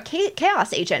are a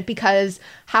chaos agent, because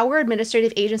how are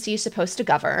administrative agencies supposed to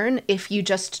govern if you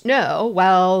just know,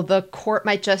 well, the court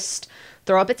might just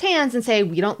throw up its hands and say,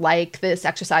 we don't like this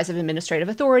exercise of administrative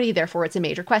authority, therefore it's a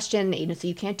major question, an agency,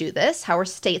 you can't do this. How are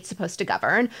states supposed to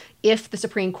govern if the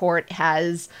Supreme Court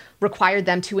has required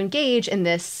them to engage in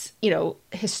this, you know,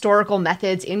 historical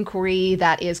methods inquiry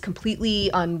that is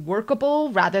completely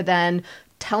unworkable, rather than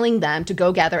telling them to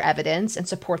go gather evidence and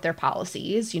support their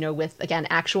policies, you know, with, again,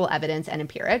 actual evidence and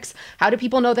empirics? How do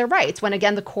people know their rights when,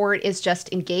 again, the court is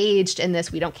just engaged in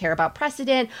this, we don't care about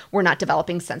precedent, we're not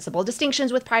developing sensible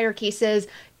distinctions with prior cases?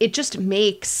 It just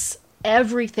makes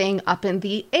everything up in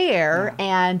the air,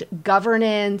 and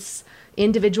governance,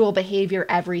 individual behavior,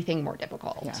 everything more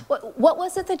difficult. Yeah. What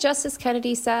was it that Justice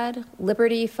Kennedy said?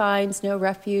 Liberty finds no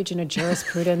refuge in a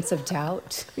jurisprudence of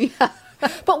doubt. Yeah.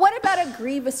 But what about a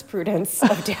grievous prudence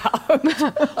of doubt?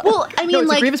 Well, I mean, no, it's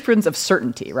like, a grievous prudence of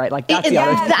certainty, right? Like that's the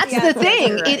other thing. That's the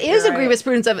thing. Right, it is right. a grievous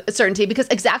prudence of certainty, because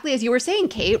exactly as you were saying,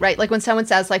 Kate, right? Like when someone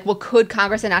says, like, well, could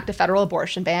Congress enact a federal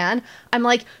abortion ban? I'm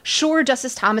like, sure,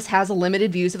 Justice Thomas has a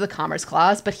limited views of the Commerce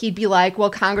Clause, but he'd be like, well,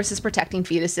 Congress is protecting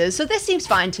fetuses, so this seems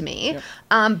fine to me.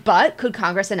 Yep. But could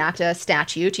Congress enact a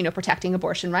statute, you know, protecting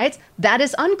abortion rights? That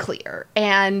is unclear.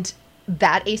 And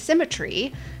that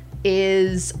asymmetry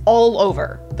is all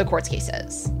over the court's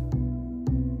cases.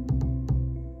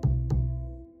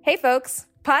 Hey, folks.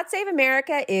 Pod Save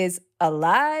America is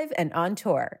alive and on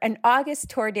tour, and August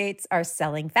tour dates are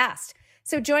selling fast.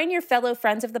 So join your fellow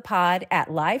friends of the pod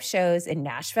at live shows in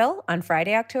Nashville on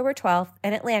Friday, October 12th,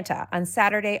 and Atlanta on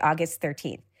Saturday, August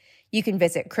 13th. You can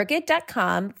visit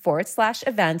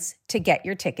crooked.com/events to get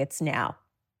your tickets now.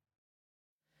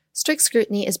 Strict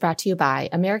Scrutiny is brought to you by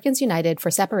Americans United for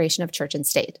Separation of Church and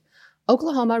State.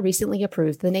 Oklahoma recently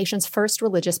approved the nation's first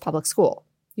religious public school.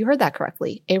 You heard that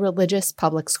correctly, a religious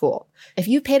public school. If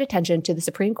you've paid attention to the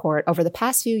Supreme Court over the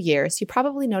past few years, you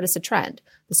probably noticed a trend.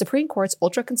 The Supreme Court's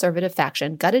ultra-conservative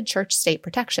faction gutted church-state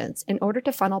protections in order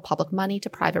to funnel public money to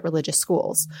private religious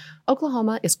schools.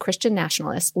 Oklahoma is Christian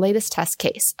nationalists' latest test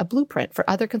case, a blueprint for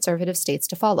other conservative states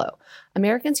to follow.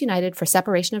 Americans United for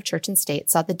Separation of Church and State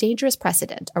saw the dangerous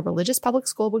precedent a religious public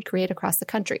school would create across the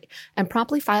country and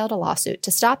promptly filed a lawsuit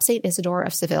to stop St. Isidore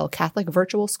of Seville Catholic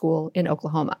Virtual School in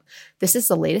Oklahoma. This is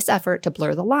the latest effort to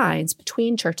blur the lines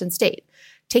between church and state,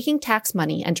 taking tax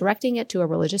money and directing it to a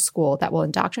religious school that will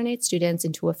indoctrinate students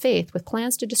into a faith with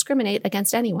plans to discriminate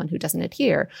against anyone who doesn't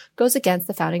adhere, goes against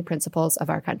the founding principles of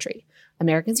our country.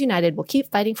 Americans United will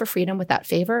keep fighting for freedom without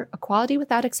favor, equality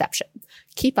without exception.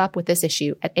 Keep up with this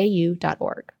issue at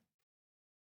au.org.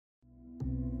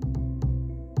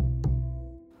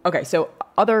 Okay, so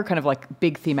other kind of like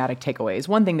big thematic takeaways.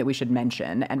 One thing that we should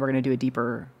mention, and we're going to do a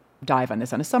deeper dive on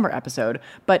this on a summer episode,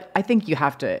 but I think you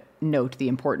have to note the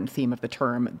important theme of the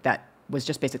term that was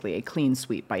just basically a clean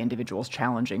sweep by individuals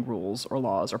challenging rules or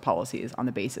laws or policies on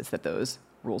the basis that those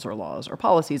rules or laws or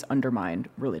policies undermined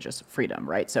religious freedom,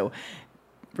 right? So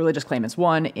religious claimants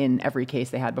won in every case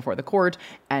they had before the court,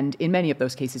 and in many of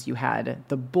those cases you had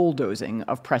the bulldozing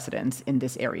of precedents in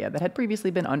this area that had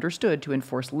previously been understood to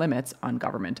enforce limits on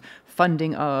government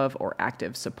funding of or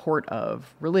active support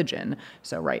of religion.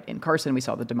 So right, in Carson we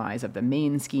saw the demise of the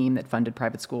Maine scheme that funded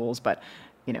private schools, but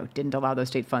didn't allow those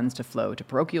state funds to flow to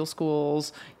parochial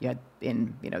schools. You had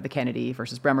in, the Kennedy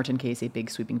versus Bremerton case, a big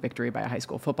sweeping victory by a high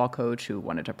school football coach who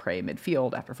wanted to pray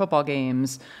midfield after football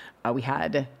games. We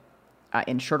had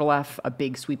in Shurtleff, a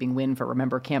big sweeping win for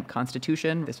Remember Camp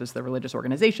Constitution. This was the religious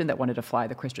organization that wanted to fly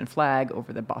the Christian flag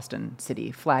over the Boston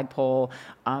City flagpole.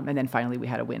 And then finally, we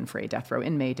had a win for a death row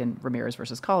inmate in Ramirez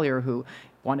versus Collier, who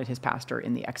wanted his pastor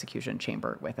in the execution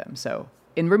chamber with him. So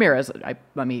in Ramirez,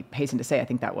 let me hasten to say, I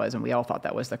think that was, and we all thought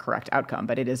that was the correct outcome,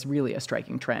 but it is really a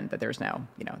striking trend that there's now,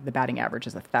 the batting average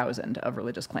is 1,000 of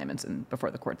religious claimants before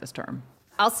the court this term.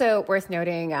 Also worth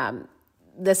noting,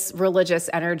 this religious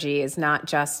energy is not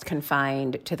just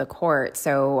confined to the court.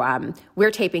 So we're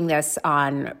taping this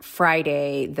on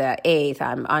Friday the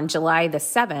 8th. On July the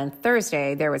 7th,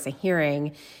 Thursday, there was a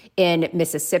hearing in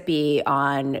Mississippi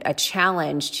on a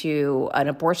challenge to an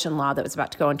abortion law that was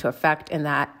about to go into effect in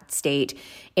that state.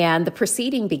 And the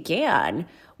proceeding began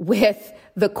with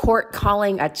the court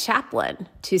calling a chaplain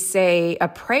to say a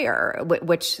prayer,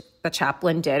 which the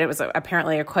chaplain did. It was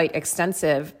apparently a quite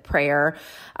extensive prayer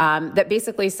that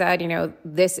basically said,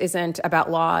 this isn't about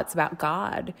law, it's about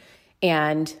God.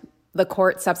 And The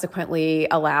court subsequently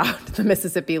allowed the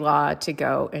Mississippi law to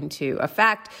go into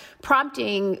effect,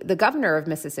 prompting the governor of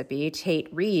Mississippi, Tate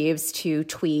Reeves, to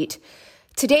tweet,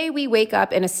 "Today we wake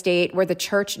up in a state where the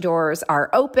church doors are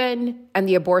open and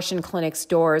the abortion clinic's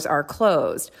doors are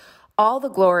closed. All the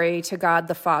glory to God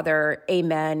the Father.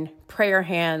 Amen. Prayer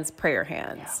hands, prayer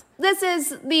hands." Yeah. This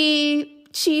is the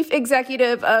chief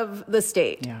executive of the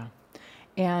state. Yeah.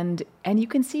 And you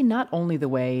can see not only the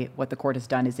way what the court has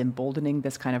done is emboldening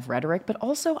this kind of rhetoric, but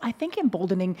also I think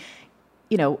emboldening,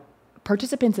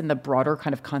 participants in the broader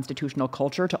kind of constitutional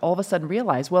culture to all of a sudden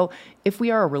realize, well, if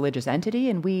we are a religious entity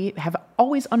and we have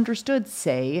always understood,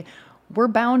 say, we're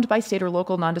bound by state or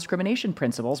local non-discrimination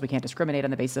principles. We can't discriminate on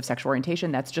the basis of sexual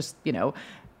orientation. That's just,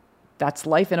 that's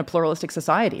life in a pluralistic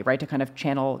society, right? To kind of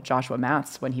channel Joshua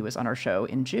Matz when he was on our show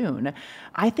in June.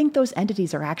 I think those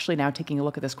entities are actually now taking a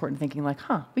look at this court and thinking like,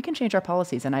 we can change our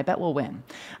policies and I bet we'll win.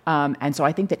 And so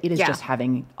I think that it is just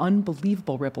having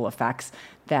unbelievable ripple effects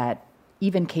that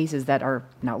even cases that are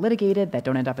not litigated, that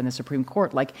don't end up in the Supreme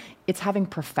Court, like it's having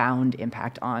profound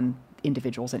impact on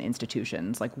individuals and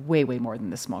institutions, like way, way more than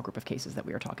this small group of cases that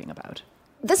we are talking about.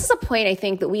 This is a point I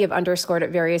think that we have underscored at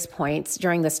various points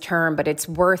during this term, but it's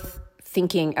worth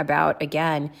thinking about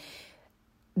again.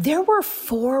 There were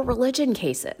 4 religion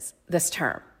cases this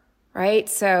term, right?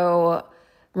 So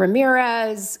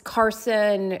Ramirez,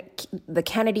 Carson, the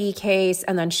Kennedy case,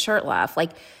 and then Shurtleff.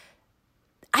 Like,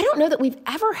 I don't know that we've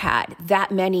ever had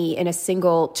that many in a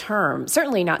single term.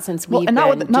 Certainly not since we've been not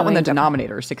when the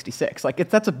denominator is 66. Like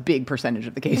that's a big percentage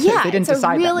of the cases. Yeah, they didn't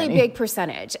decide it's a really that many. Big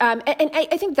percentage. And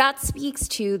I think that speaks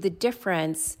to the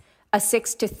difference a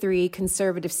 6-3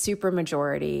 conservative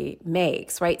supermajority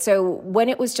makes, right? So when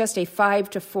it was just a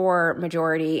 5-4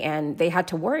 majority and they had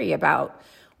to worry about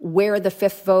where the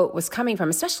 5th vote was coming from,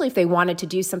 especially if they wanted to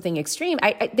do something extreme,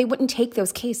 they wouldn't take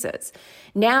those cases.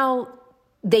 Now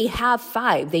they have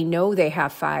 5. They know they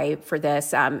have 5 for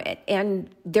this, and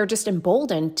they're just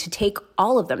emboldened to take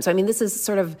all of them. So, I mean, this is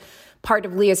sort of part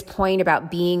of Leah's point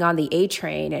about being on the A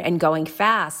train and going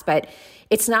fast, but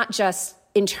it's not just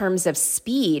in terms of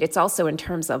speed, it's also in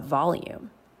terms of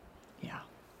volume. Yeah.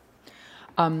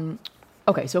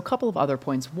 Okay, so a couple of other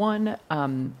points. One,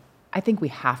 I think we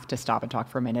have to stop and talk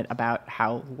for a minute about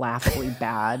how laughably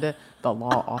bad the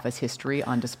law office history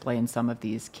on display in some of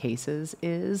these cases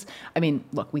is. I mean,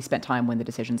 look, we spent time when the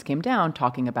decisions came down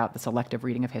talking about the selective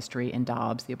reading of history in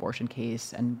Dobbs, the abortion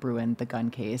case, and Bruen, the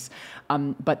gun case.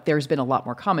 But there's been a lot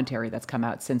more commentary that's come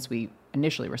out since we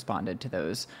initially responded to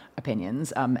those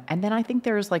opinions. And then I think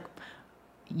there's like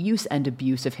use and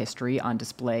abuse of history on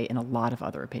display in a lot of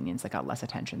other opinions that got less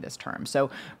attention this term. So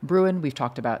Bruen, we've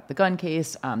talked about the gun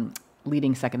case.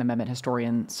 Leading Second Amendment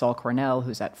historian Saul Cornell,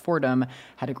 who's at Fordham,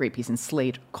 had a great piece in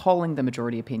Slate calling the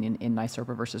majority opinion in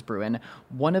NYSERDA versus Bruen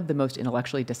one of the most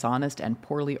intellectually dishonest and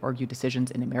poorly argued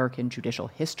decisions in American judicial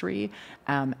history,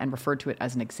 and referred to it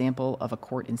as an example of a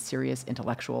court in serious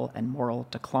intellectual and moral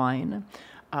decline.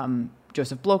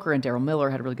 Joseph Blocher and Daryl Miller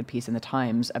had a really good piece in the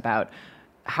Times about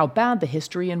how bad the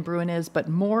history in Bruen is, but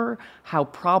more how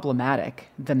problematic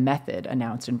the method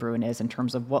announced in Bruen is in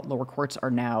terms of what lower courts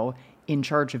are now in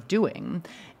charge of doing,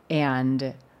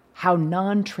 and how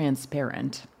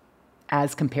non-transparent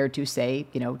as compared to, say,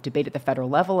 debate at the federal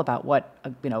level about what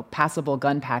a passable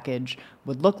gun package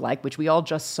would look like, which we all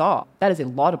just saw. That is a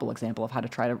laudable example of how to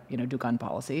try to, do gun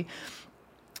policy.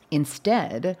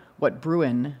 Instead, what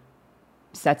Bruen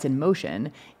sets in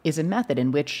motion is a method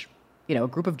in which, a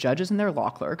group of judges and their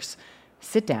law clerks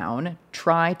sit down,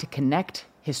 try to connect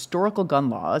historical gun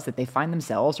laws that they find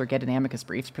themselves or get in amicus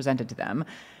briefs presented to them.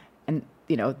 And,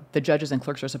 the judges and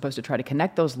clerks are supposed to try to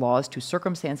connect those laws to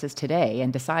circumstances today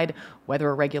and decide whether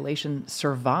a regulation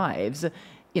survives,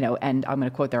 and I'm going to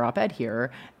quote their op-ed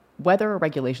here, whether a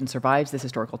regulation survives this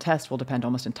historical test will depend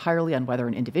almost entirely on whether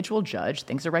an individual judge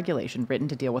thinks a regulation written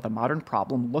to deal with a modern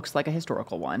problem looks like a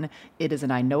historical one. It is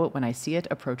an I know it when I see it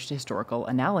approach to historical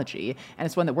analogy. And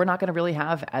it's one that we're not going to really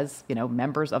have as,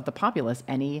 members of the populace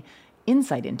any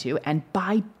insight into. And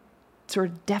by sort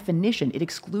of definition, it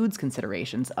excludes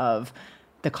considerations of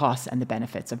the costs and the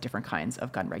benefits of different kinds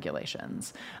of gun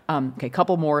regulations. Okay, a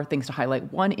couple more things to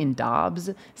highlight. One, in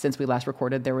Dobbs, since we last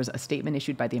recorded, there was a statement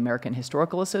issued by the American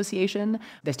Historical Association.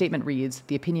 The statement reads,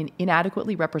 "The opinion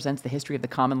inadequately represents the history of the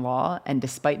common law, and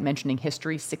despite mentioning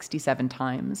history 67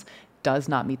 times, does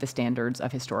not meet the standards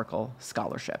of historical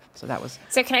scholarship." So that was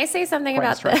So can I say something quite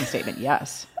about a striking this? statement.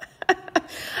 Yes.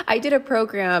 I did a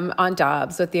program on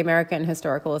Dobbs with the American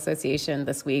Historical Association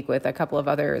this week with a couple of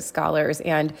other scholars,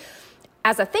 and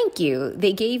as a thank you,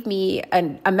 they gave me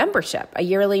a membership, a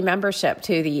yearly membership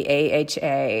to the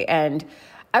AHA. And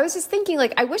I was just thinking,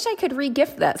 I wish I could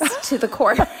re-gift this to the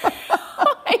court.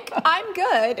 like, I'm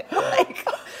good. Like,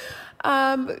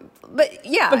 but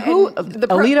yeah. But who,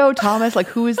 Alito, Thomas, like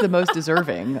who is the most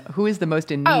deserving? Who is the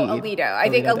most in need? Oh, Alito. I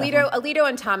think definitely. Alito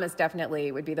and Thomas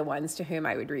definitely would be the ones to whom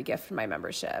I would regift my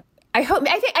membership. I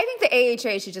think the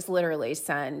AHA should just literally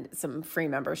send some free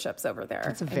memberships over there.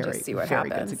 That's a and very, just see what very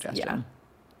happens. good suggestion.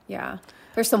 Yeah.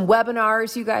 There's some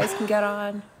webinars you guys can get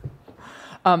on.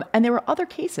 And there were other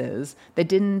cases that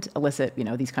didn't elicit,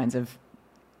 these kinds of,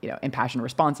 impassioned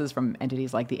responses from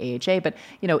entities like the AHA. But,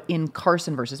 in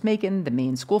Carson versus Macon, the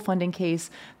Maine school funding case,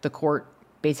 the court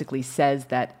basically says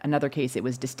that another case it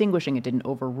was distinguishing, it didn't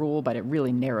overrule, but it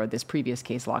really narrowed this previous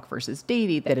case, Locke versus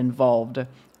Davey, that involved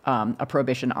a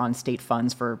prohibition on state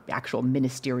funds for actual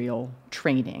ministerial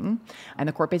training. And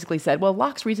the court basically said, well,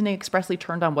 Locke's reasoning expressly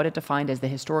turned on what it defined as the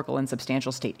historical and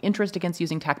substantial state interest against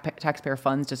using taxpayer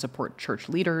funds to support church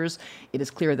leaders. It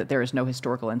is clear that there is no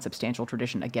historical and substantial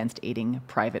tradition against aiding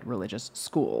private religious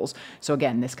schools. So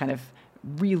again, this kind of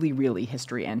really, really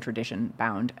history and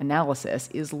tradition-bound analysis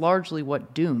is largely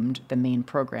what doomed the main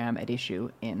program at issue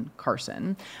in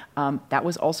Carson. That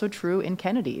was also true in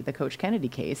Kennedy, the Coach Kennedy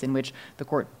case, in which the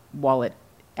court,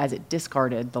 as it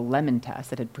discarded the Lemon test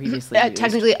that had previously used,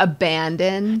 technically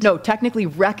abandoned. No, technically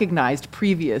recognized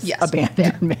previous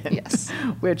abandonment. Yes.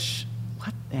 Which,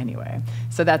 anyway.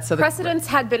 So precedents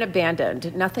had been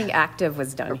abandoned. Nothing active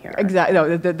was done here. Exactly.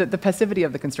 No, the passivity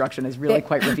of the construction is really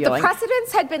quite revealing. The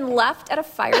precedents had been left at a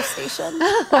fire station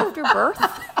after birth.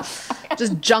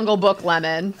 Just Jungle Book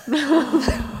Lemon.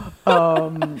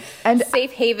 And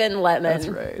Safe Haven Lemon. That's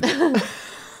right.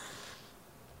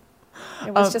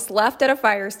 It was just left at a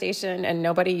fire station and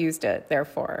nobody used it.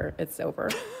 Therefore, it's over.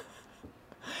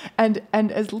 And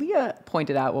as Leah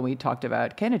pointed out when we talked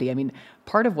about Kennedy, I mean,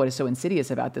 part of what is so insidious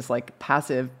about this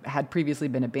passive, had previously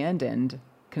been abandoned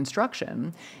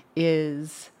construction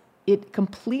is it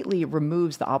completely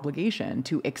removes the obligation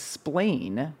to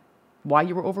explain why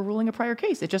you were overruling a prior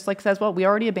case. It just says, well, we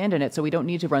already abandoned it, so we don't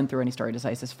need to run through any stare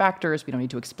decisis factors. We don't need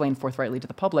to explain forthrightly to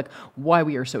the public why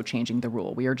we are so changing the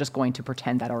rule. We are just going to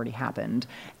pretend that already happened.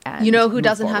 And who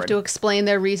doesn't have to explain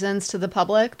their reasons to the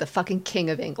public? The fucking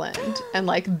King of England. And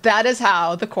that is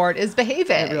how the court is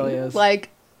behaving. It really is.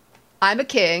 I'm a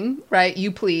king, right?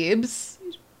 You plebes.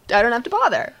 I don't have to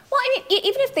bother. Well, I mean,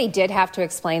 even if they did have to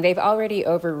explain, they've already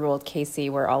overruled Casey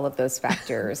where all of those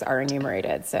factors are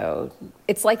enumerated. So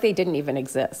it's like they didn't even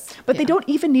exist. But they don't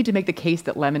even need to make the case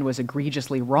that Lemon was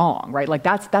egregiously wrong, right?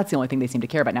 That's the only thing they seem to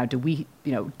care about. Now, do we,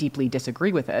 deeply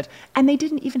disagree with it? And they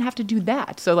didn't even have to do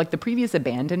that. So the previous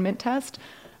abandonment test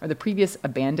or the previous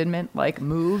abandonment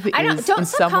move is don't in some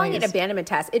stop calling ways... it abandonment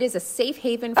test. It is a safe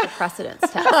haven for precedence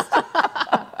test.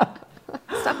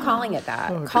 Stop calling it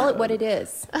that. Oh, Call it what it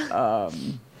is.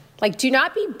 Do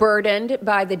not be burdened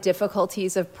by the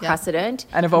difficulties of precedent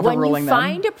and of overruling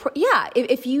them.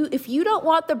 If you don't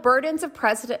want the burdens of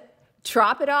precedent,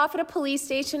 drop it off at a police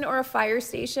station or a fire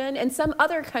station, and some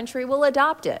other country will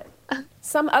adopt it.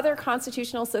 Some other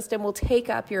constitutional system will take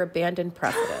up your abandoned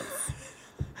precedents.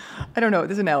 I don't know.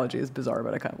 This analogy is bizarre,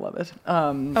 but I kind of love it.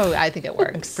 I think it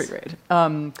works. It's pretty great.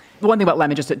 The one thing about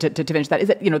Lemon, just to finish that, is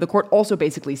that the court also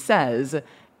basically says,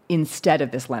 instead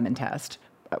of this Lemon test,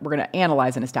 we're going to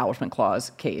analyze an Establishment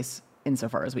Clause case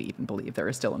insofar as we even believe there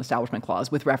is still an Establishment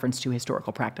Clause with reference to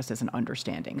historical practices and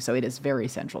understanding. So it is very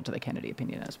central to the Kennedy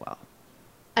opinion as well.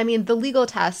 I mean, the legal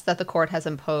test that the court has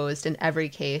imposed in every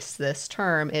case this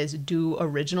term is, do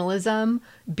originalism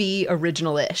be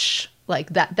original-ish?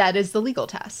 That is the legal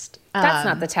test. That's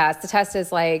not the test. The test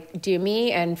is do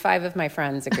me and 5 of my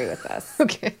friends agree with this?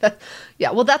 Okay.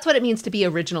 Well, that's what it means to be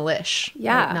original-ish.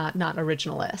 Yeah. Right? Not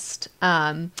originalist.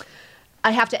 I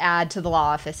have to add to the law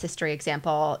office history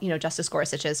example, Justice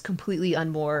Gorsuch's completely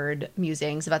unmoored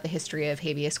musings about the history of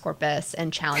habeas corpus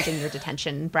and challenging your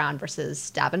detention, Brown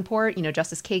versus Davenport.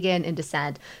 Justice Kagan in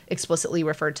dissent explicitly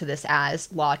referred to this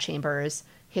as law chambers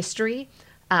history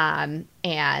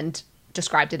and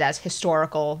described it as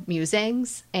historical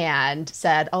musings and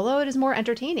said, although it is more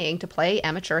entertaining to play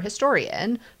amateur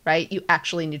historian, right, you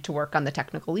actually need to work on the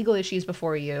technical legal issues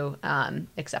before you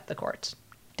accept the court.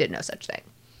 Did no such thing.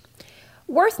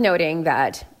 Worth noting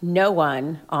that no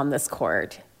one on this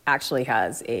court actually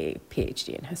has a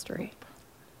PhD in history.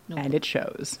 Nope. And it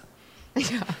shows.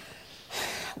 Yeah.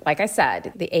 Like I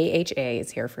said, the AHA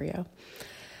is here for you.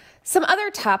 Some other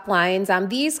top lines,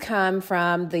 these come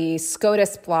from the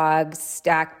SCOTUS blog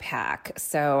Stack Pack.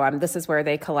 So this is where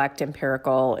they collect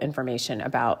empirical information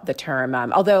about the term.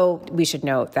 Although we should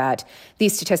note that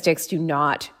these statistics do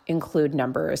not include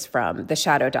numbers from the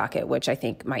shadow docket, which I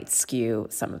think might skew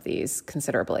some of these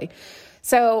considerably.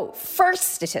 So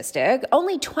first statistic,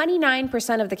 only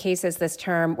 29% of the cases this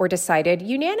term were decided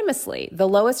unanimously, the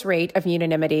lowest rate of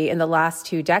unanimity in the last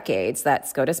 2 decades that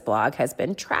SCOTUS blog has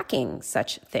been tracking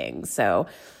such things. So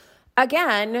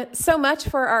again, so much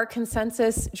for our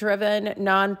consensus-driven,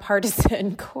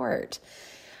 nonpartisan court.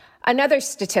 Another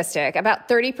statistic, about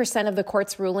 30% of the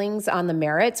court's rulings on the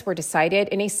merits were decided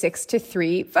in a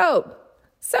 6-3 vote.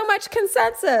 So much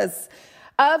consensus.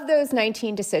 Of those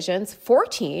 19 decisions,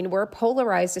 14 were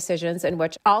polarized decisions in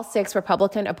which all 6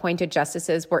 Republican-appointed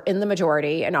justices were in the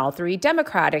majority and all 3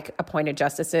 Democratic-appointed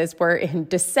justices were in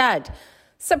dissent.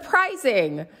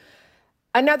 Surprising.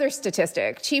 Another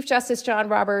statistic, Chief Justice John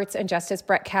Roberts and Justice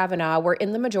Brett Kavanaugh were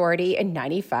in the majority in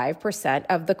 95%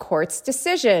 of the court's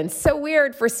decisions. So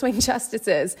weird for swing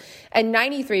justices. And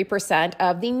 93%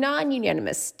 of the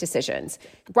non-unanimous decisions.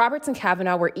 Roberts and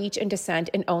Kavanaugh were each in dissent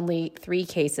in only 3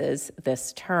 cases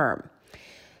this term.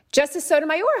 Justice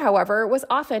Sotomayor, however, was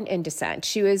often in dissent.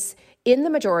 She was in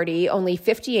the majority, only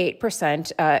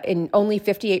 58% in only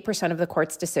 58% of the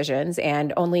court's decisions,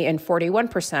 and only in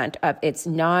 41% of its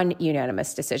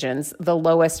non-unanimous decisions, the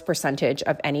lowest percentage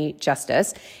of any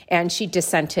justice. And she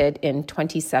dissented in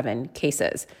 27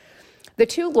 cases. The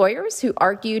 2 lawyers who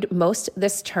argued most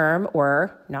this term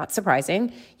were, not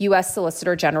surprising, U.S.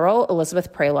 Solicitor General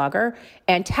Elizabeth Prelogar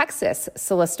and Texas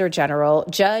Solicitor General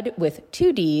Judd with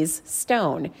 2 Ds,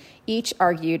 Stone. Each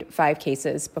argued 5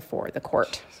 cases before the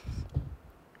court.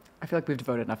 I feel like we've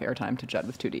devoted enough airtime to Judd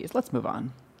with 2 Ds. Let's move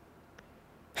on.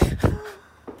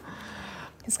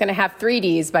 He's going to have 3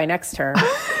 Ds by next term.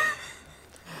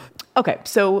 Okay,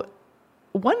 so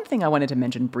one thing I wanted to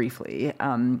mention briefly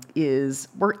is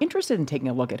we're interested in taking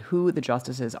a look at who the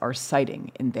justices are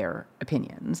citing in their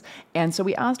opinions. And so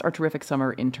we asked our terrific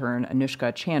summer intern,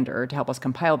 Anushka Chander, to help us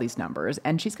compile these numbers.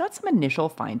 And she's got some initial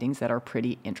findings that are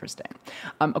pretty interesting.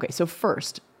 Okay, so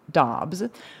first, Dobbs.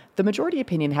 The majority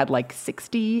opinion had like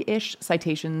 60-ish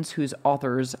citations whose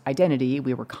author's identity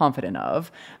we were confident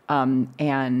of.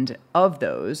 And of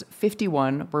those,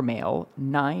 51 were male,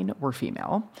 9 were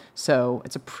female. So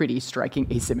it's a pretty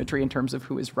striking asymmetry in terms of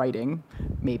who is writing.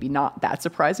 Maybe not that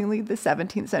surprisingly, the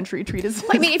 17th century treatise.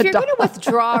 I mean, if you're going to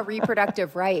withdraw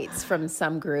reproductive rights from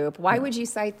some group, why would you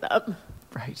cite them?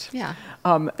 Right. Yeah.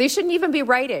 They shouldn't even be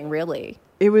writing, really.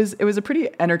 It was a pretty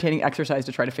entertaining exercise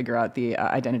to try to figure out the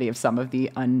identity of some of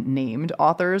the unnamed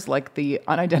authors, like the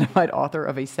unidentified author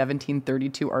of a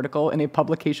 1732 article in a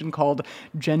publication called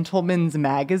Gentleman's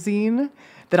Magazine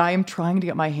that I am trying to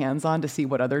get my hands on to see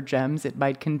what other gems it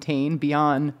might contain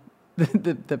beyond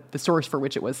the source for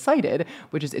which it was cited,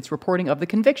 which is its reporting of the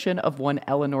conviction of one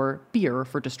Eleanor Beer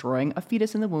for destroying a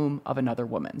fetus in the womb of another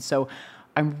woman. So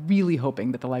I'm really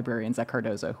hoping that the librarians at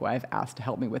Cardozo, who I've asked to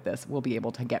help me with this, will be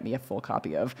able to get me a full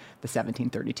copy of the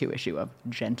 1732 issue of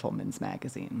Gentleman's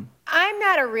Magazine. I'm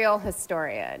not a real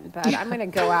historian, but I'm going to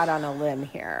go out on a limb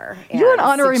here. You're an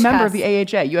honorary member of the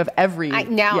AHA. You have every... I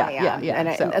am, and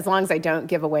as long as I don't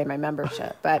give away my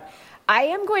membership. But I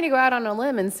am going to go out on a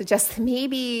limb and suggest that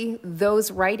maybe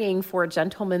those writing for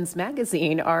Gentleman's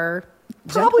Magazine are...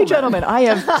 Probably gentlemen. I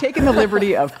have taken the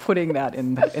liberty of putting that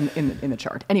in the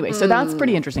chart. Anyway, so that's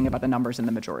pretty interesting about the numbers in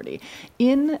the majority.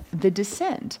 In the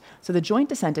dissent, so the joint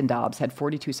dissent in Dobbs had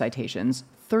 42 citations.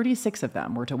 36 of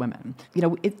them were to women. You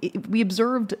know, we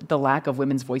observed the lack of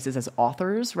women's voices as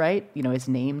authors, right? You know, as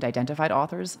named, identified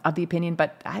authors of the opinion.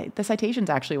 But the citations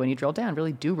actually, when you drill down,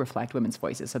 really do reflect women's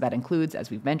voices. So that includes, as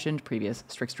we've mentioned, previous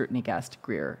strict scrutiny guest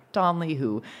Greer Donnelly,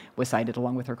 who was cited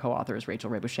along with her co-authors Rachel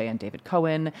Ray Boucher and David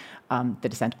Cohen. The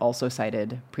dissent also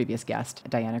cited previous guest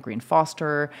Diana Green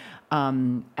Foster,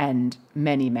 and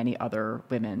many, many other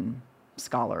women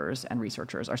scholars and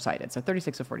researchers are cited. So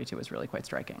 36 of 42 is really quite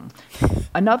striking.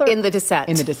 Another in the dissent.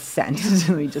 In the dissent.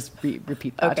 Let me just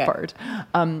repeat that part.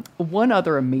 One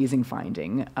other amazing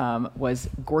finding was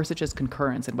Gorsuch's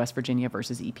concurrence in West Virginia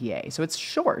versus EPA. So it's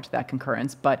short, that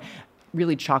concurrence, but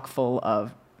really chock full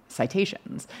of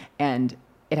citations. And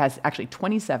it has actually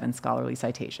 27 scholarly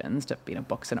citations to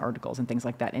books and articles and things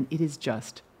like that. And it is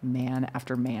just man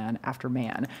after man after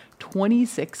man.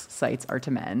 26 cites are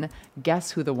to men.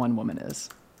 Guess who the one woman is?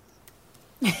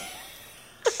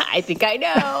 I think I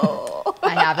know. I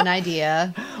have an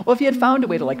idea. Well, if he had found a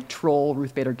way to troll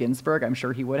Ruth Bader Ginsburg, I'm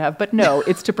sure he would have. But no,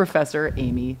 it's to Professor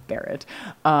Amy Barrett.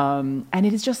 And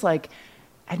it is just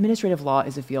administrative law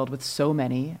is a field with so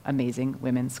many amazing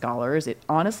women scholars. It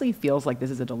honestly feels like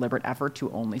this is a deliberate effort to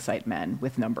only cite men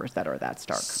with numbers that are that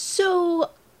stark. So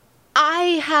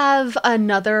I have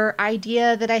another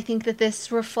idea that I think that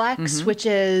this reflects, which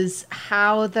is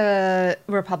how the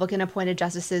Republican-appointed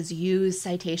justices use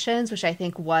citations, which I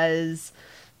think was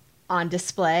on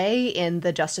display in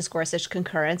the Justice Gorsuch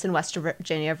concurrence in West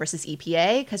Virginia versus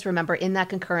EPA. Because remember, in that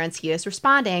concurrence, he is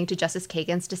responding to Justice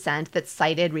Kagan's dissent that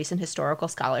cited recent historical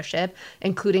scholarship,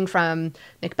 including from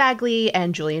Nick Bagley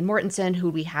and Julian Mortensen, who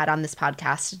we had on this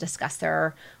podcast to discuss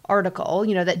their article,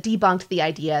 that debunked the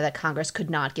idea that Congress could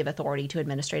not give authority to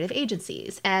administrative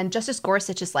agencies. And Justice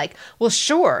Gorsuch is like, well,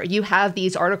 sure, you have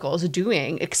these articles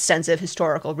doing extensive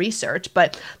historical research,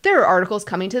 but there are articles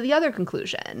coming to the other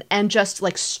conclusion, and just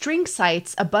like string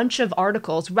cites a bunch of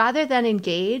articles rather than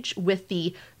engage with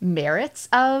the merits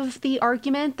of the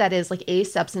argument, that is like a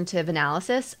substantive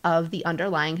analysis of the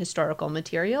underlying historical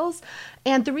materials.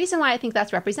 And the reason why I think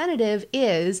that's representative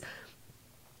is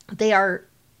they are,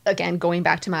 again, going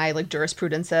back to my like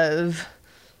jurisprudence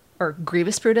or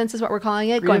grievous prudence is what we're calling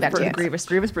it. Going back to the grievous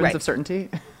prudence right. of certainty.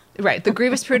 Right. The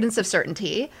grievous prudence of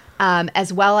certainty,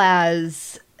 as well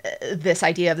as this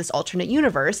idea of this alternate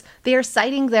universe. They are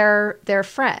citing their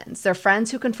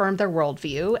friends who confirmed their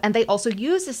worldview. And they also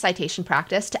use this citation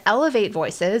practice to elevate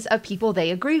voices of people they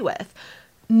agree with.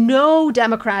 No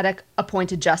Democratic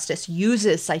appointed justice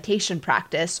uses citation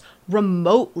practice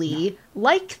remotely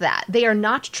like that. They are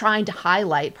not trying to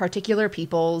highlight particular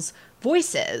people's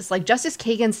voices. Like Justice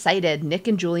Kagan cited Nick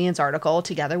and Julian's article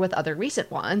together with other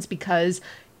recent ones because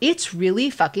it's really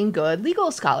fucking good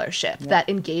legal scholarship that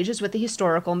engages with the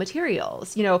historical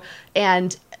materials,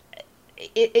 and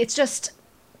it's just...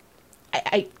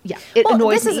 it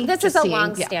annoys me. This is a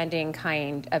long-standing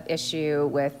kind of issue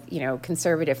with,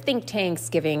 conservative think tanks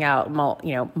giving out,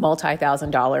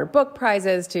 multi-$1,000 book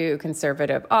prizes to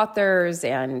conservative authors,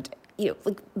 and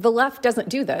the left doesn't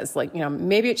do this.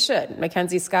 Maybe it should.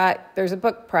 Mackenzie Scott, there's a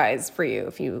book prize for you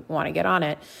if you want to get on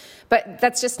it, but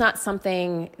that's just not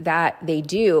something that they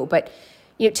do. But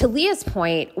to Leah's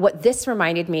point, what this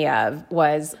reminded me of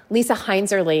was Lisa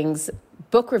Heinzerling's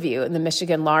book review in the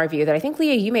Michigan Law Review that I think,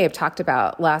 Leah, you may have talked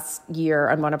about last year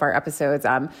on one of our episodes,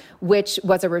 which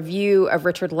was a review of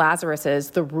Richard Lazarus's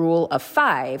The Rule of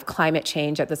Five, Climate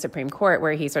Change at the Supreme Court,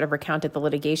 where he sort of recounted the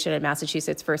litigation in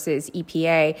Massachusetts versus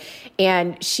EPA.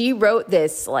 And she wrote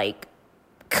this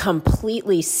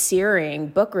completely searing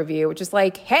book review, which is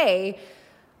like, hey,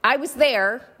 I was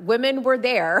there, women were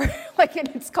there,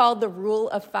 and it's called The Rule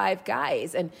of Five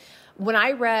Guys. And when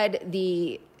I read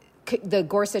the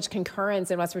Gorsuch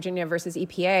concurrence in West Virginia versus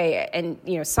EPA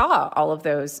and, saw all of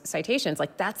those citations,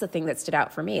 that's the thing that stood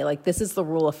out for me. This is the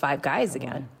rule of five guys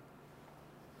again.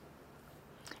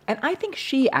 And I think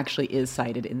she actually is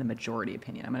cited in the majority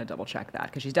opinion. I'm going to double check that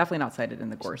because she's definitely not cited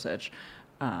in the Gorsuch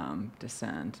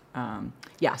dissent.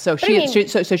 So she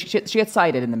gets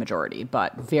cited in the majority,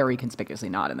 but very conspicuously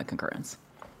not in the concurrence.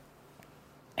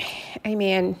 I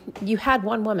mean, you had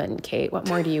one woman, Kate. What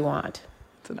more do you want?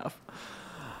 It's enough.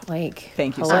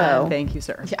 Thank you, hello. sir. Thank you,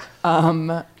 sir.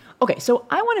 Yeah. Okay, so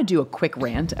I want to do a quick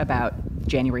rant about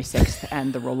January 6th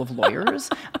and the role of lawyers.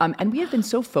 And we have been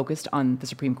so focused on the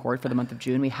Supreme Court for the month of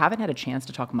June, we haven't had a chance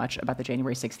to talk much about the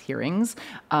January 6th hearings.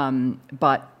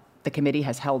 But the committee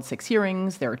has held 6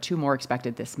 hearings. There are 2 more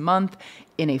expected this month.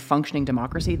 In a functioning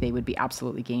democracy, they would be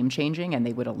absolutely game-changing, and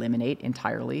they would eliminate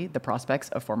entirely the prospects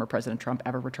of former President Trump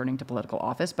ever returning to political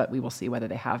office, but we will see whether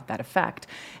they have that effect.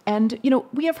 And,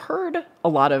 we have heard a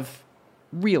lot of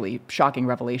really shocking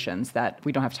revelations that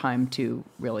we don't have time to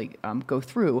really go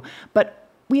through, but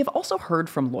we have also heard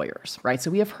from lawyers, right? So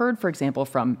we have heard, for example,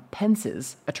 from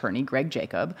Pence's attorney, Greg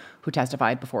Jacob, who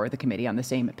testified before the committee on the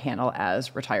same panel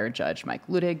as retired Judge Mike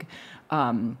Luttig.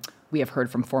 We have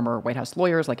heard from former White House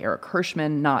lawyers like Eric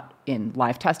Hirschman, not in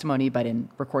live testimony, but in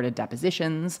recorded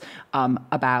depositions,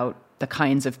 about the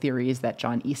kinds of theories that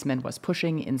John Eastman was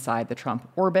pushing inside the Trump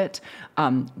orbit.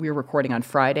 We're recording on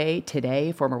Friday.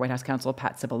 Today, former White House counsel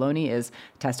Pat Cipollone is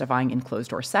testifying in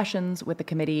closed-door sessions with the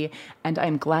committee, and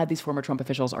I'm glad these former Trump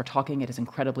officials are talking. It is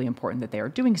incredibly important that they are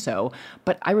doing so,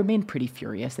 but I remain pretty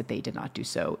furious that they did not do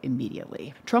so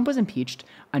immediately. Trump was impeached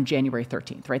on January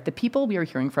 13th, right? The people we are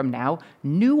hearing from now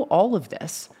knew all of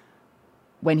this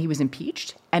when he was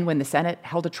impeached and when the Senate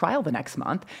held a trial the next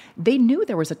month. They knew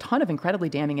there was a ton of incredibly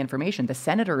damning information the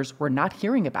senators were not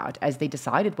hearing about as they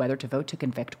decided whether to vote to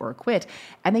convict or acquit.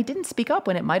 And they didn't speak up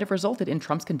when it might have resulted in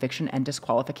Trump's conviction and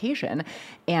disqualification.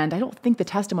 And I don't think the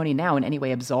testimony now in any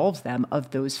way absolves them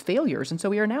of those failures. And so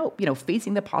we are now,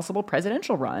 facing the possible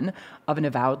presidential run of an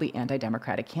avowedly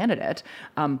anti-democratic candidate.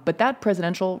 But that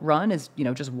presidential run is,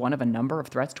 just one of a number of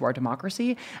threats to our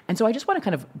democracy. And so I just want to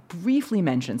kind of briefly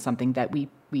mention something that we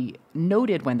we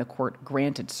noted when the court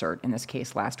granted cert in this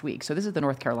case last week. So this is the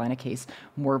North Carolina case,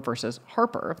 Moore versus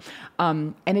Harper.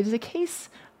 And it is a case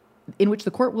in which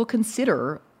the court will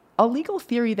consider a legal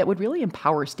theory that would really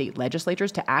empower state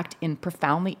legislatures to act in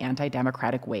profoundly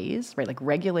anti-democratic ways, right? Like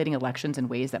regulating elections in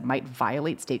ways that might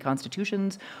violate state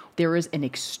constitutions. There is an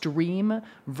extreme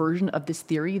version of this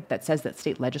theory that says that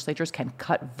state legislatures can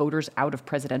cut voters out of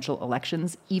presidential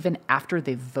elections even after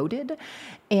they've voted.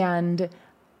 And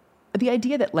the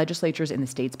idea that legislatures in the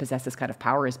states possess this kind of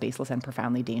power is baseless and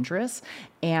profoundly dangerous.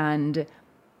 And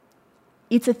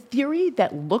it's a theory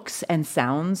that looks and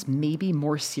sounds maybe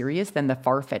more serious than the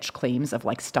far-fetched claims of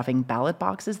like stuffing ballot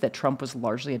boxes that Trump was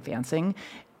largely advancing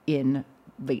in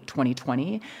late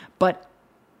 2020. But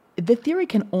the theory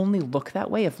can only look that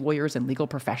way if lawyers and legal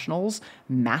professionals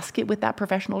mask it with that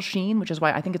professional sheen, which is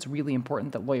why I think it's really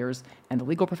important that lawyers and the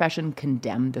legal profession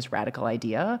condemn this radical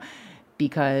idea.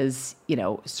 Because,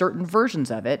 certain versions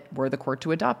of it, were the court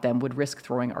to adopt them, would risk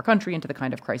throwing our country into the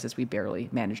kind of crisis we barely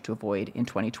managed to avoid in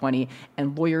 2020.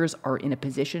 And lawyers are in a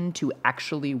position to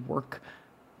actually work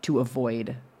to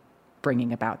avoid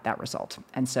bringing about that result.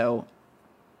 And so,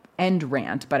 end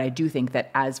rant, but I do think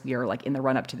that as we are like in the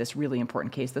run-up to this really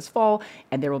important case this fall,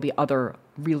 and there will be other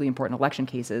really important election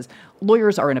cases,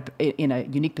 lawyers are in a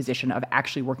unique position of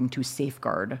actually working to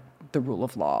safeguard the rule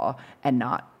of law and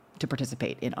not to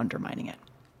participate in undermining it.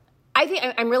 I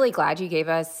think I'm really glad you gave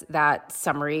us that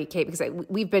summary, Kate, because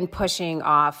we've been pushing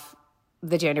off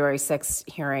the January 6th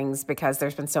hearings because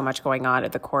there's been so much going on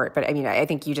at the court. But I mean, I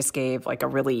think you just gave like a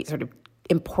really sort of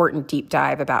important deep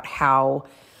dive about how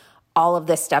all of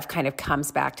this stuff kind of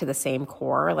comes back to the same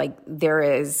core. Like there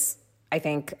is, I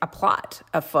think, a plot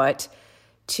afoot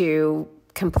to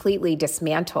completely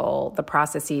dismantle the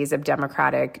processes of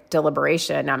democratic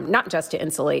deliberation, not just to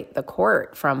insulate the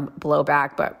court from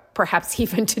blowback, but perhaps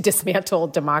even to dismantle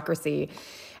democracy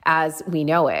as we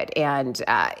know it. And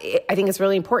I think it's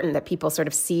really important that people sort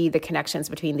of see the connections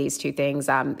between these two things.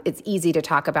 It's easy to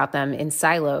talk about them in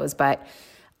silos, but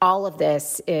all of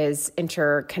this is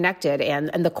interconnected.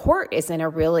 And the court is in a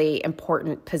really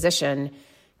important position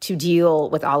to deal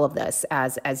with all of this,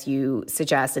 as you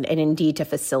suggest, and indeed to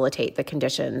facilitate the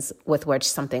conditions with which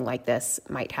something like this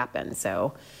might happen.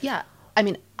 So, yeah, I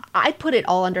mean, I put it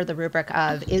all under the rubric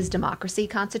of, is democracy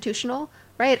constitutional?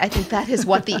 Right? I think that is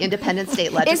what the independent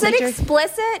state legislature... Is it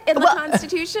explicit in the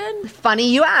Constitution? Funny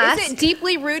you ask. Is it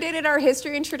deeply rooted in our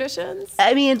history and traditions?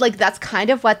 I mean, like, that's kind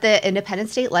of what the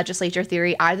independent state legislature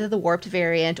theory, either the warped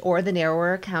variant or the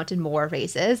narrower account in Moore,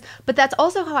 raises. But that's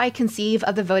also how I conceive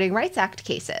of the Voting Rights Act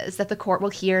cases that the court will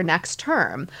hear next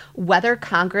term, whether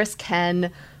Congress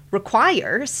can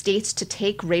require states to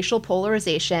take racial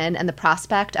polarization and the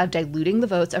prospect of diluting the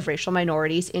votes of racial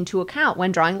minorities into account when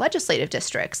drawing legislative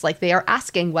districts. Like they are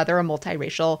asking whether a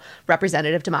multiracial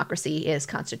representative democracy is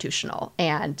constitutional.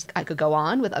 And I could go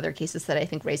on with other cases that I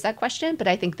think raise that question, but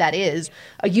I think that is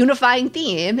a unifying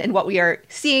theme in what we are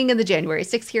seeing in the January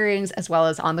 6th hearings, as well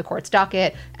as on the court's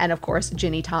docket. And of course,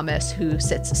 Ginny Thomas, who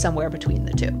sits somewhere between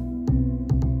the two.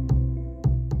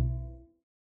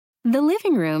 The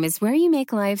living room is where you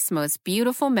make life's most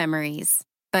beautiful memories.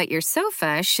 But your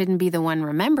sofa shouldn't be the one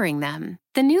remembering them.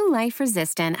 The new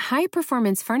life-resistant,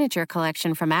 high-performance furniture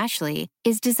collection from Ashley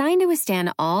is designed to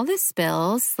withstand all the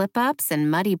spills, slip-ups, and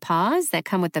muddy paws that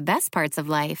come with the best parts of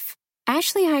life.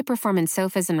 Ashley high-performance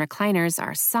sofas and recliners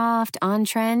are soft,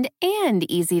 on-trend, and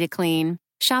easy to clean.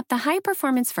 Shop the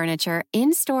high-performance furniture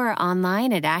in-store or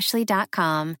online at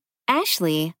ashley.com.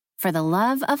 Ashley, for the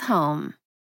love of home.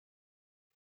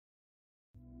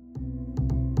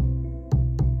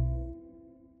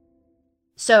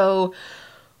 So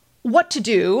what to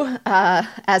do,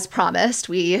 as promised,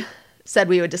 we said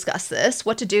we would discuss this,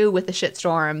 what to do with the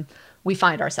shitstorm we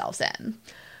find ourselves in.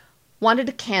 Wanted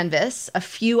to canvass a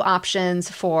few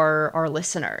options for our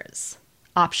listeners.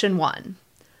 Option 1,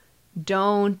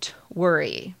 don't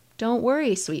worry. Don't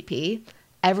worry, sweet pea.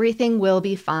 Everything will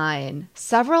be fine.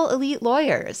 Several elite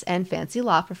lawyers and fancy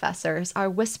law professors are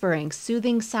whispering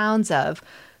soothing sounds of,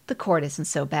 the court isn't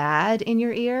so bad in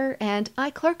your ear, and I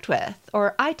clerked with,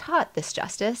 or I taught this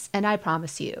justice, and I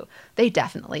promise you, they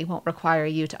definitely won't require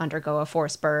you to undergo a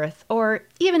forced birth, or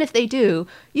even if they do,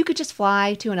 you could just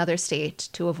fly to another state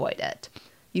to avoid it.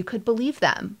 You could believe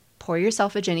them, pour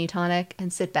yourself a Ginny tonic,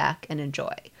 and sit back and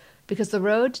enjoy. Because the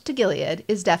road to Gilead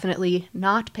is definitely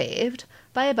not paved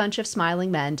by a bunch of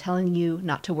smiling men telling you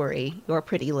not to worry your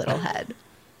pretty little head.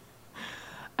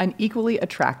 An equally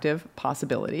attractive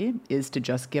possibility is to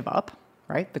just give up,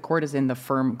 right? The court is in the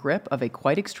firm grip of a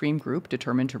quite extreme group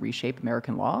determined to reshape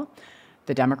American law.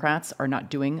 The Democrats are not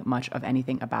doing much of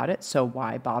anything about it, so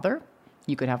why bother?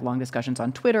 You could have long discussions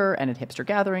on Twitter and at hipster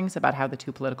gatherings about how the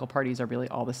two political parties are really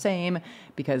all the same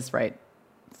because, right,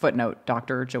 footnote,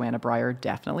 Dr. Joanna Breyer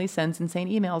definitely sends insane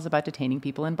emails about detaining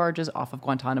people in barges off of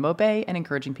Guantanamo Bay and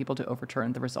encouraging people to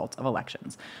overturn the results of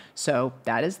elections. So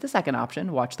that is the second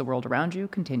option. Watch the world around you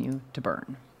continue to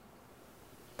burn.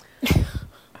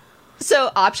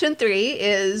 So option 3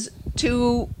 is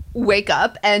to wake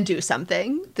up and do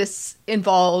something. This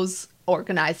involves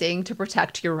organizing to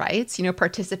protect your rights,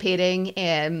 participating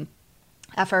in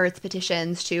efforts,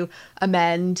 petitions to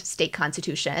amend state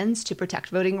constitutions, to protect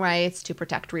voting rights, to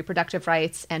protect reproductive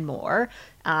rights, and more.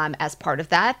 As part of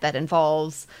that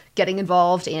involves getting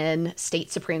involved in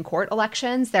state Supreme Court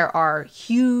elections. There are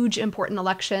huge, important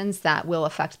elections that will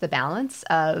affect the balance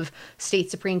of state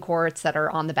Supreme Courts that are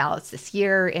on the ballots this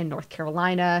year in North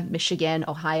Carolina, Michigan,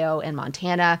 Ohio, and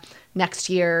Montana. Next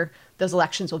year, those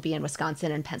elections will be in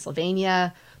Wisconsin and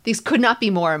Pennsylvania. These could not be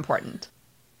more important.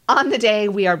 On the day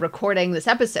we are recording this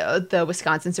episode, the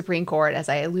Wisconsin Supreme Court, as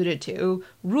I alluded to,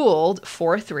 ruled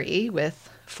 4-3 with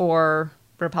 4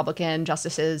 Republican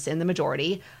justices in the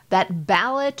majority that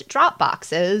ballot drop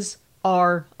boxes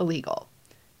are illegal.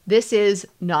 This is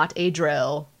not a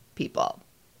drill, people.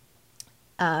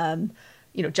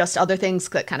 Just other things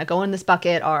that kind of go in this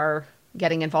bucket are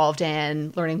getting involved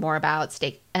in learning more about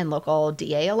state and local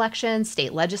DA elections,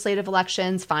 state legislative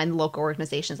elections, find local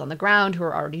organizations on the ground who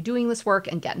are already doing this work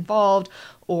and get involved,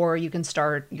 or you can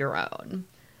start your own.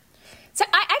 So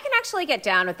I can actually get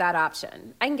down with that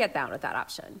option. I can get down with that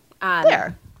option.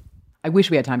 There. I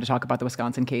wish we had time to talk about the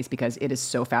Wisconsin case because it is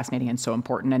so fascinating and so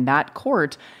important. And that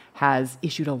court has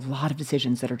issued a lot of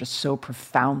decisions that are just so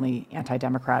profoundly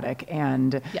anti-democratic.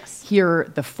 And yes,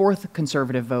 here, the 4th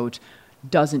conservative vote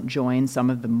doesn't join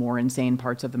some of the more insane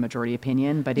parts of the majority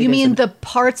opinion, but you mean the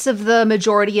parts of the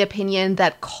majority opinion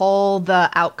that call the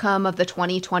outcome of the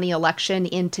 2020 election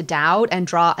into doubt and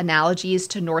draw analogies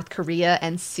to North Korea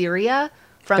and Syria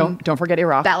from don't forget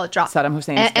Iraq, ballot drop, Saddam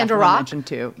Hussein and Iraq mentioned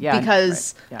too,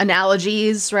 because right, yeah.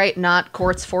 Analogies, right, not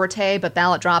court's forte, but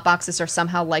ballot drop boxes are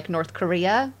somehow like North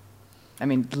Korea. I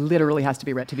mean, literally has to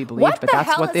be read to be believed, but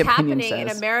that's what the opinion says. What the hell is happening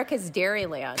in America's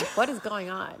Dairyland? What is going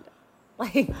on?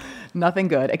 Nothing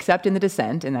good, except in the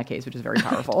dissent in that case, which is very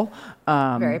powerful.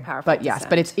 Very powerful. But yes,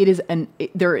 dissent.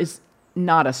 There is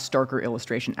not a starker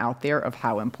illustration out there of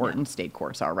how important state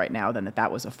courts are right now than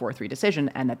that was a 4-3 decision,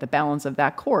 and that the balance of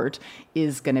that court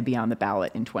is going to be on the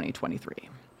ballot in 2023.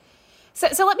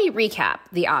 So let me recap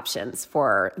the options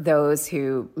for those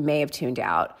who may have tuned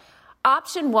out.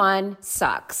 Option 1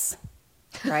 sucks.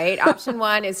 Right? Option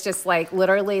 1 is just like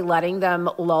literally letting them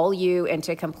lull you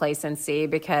into complacency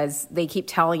because they keep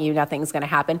telling you nothing's going to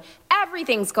happen.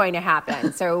 Everything's going to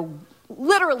happen. So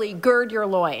literally gird your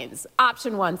loins.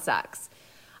 Option 1 sucks.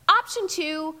 Option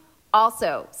 2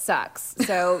 also sucks.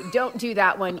 So don't do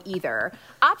that one either.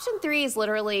 Option 3 is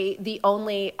literally the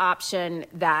only option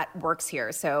that works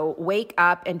here. So wake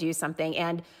up and do something.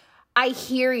 And I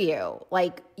hear you.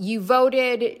 Like you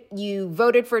voted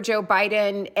for Joe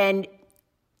Biden and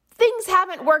things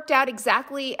haven't worked out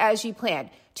exactly as you planned.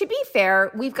 To be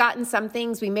fair, we've gotten some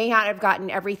things. We may not have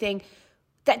gotten everything.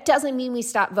 That doesn't mean we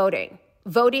stop voting.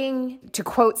 Voting, to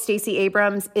quote Stacey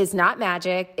Abrams, is not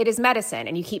magic. It is medicine.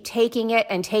 And you keep taking it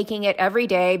every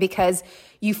day because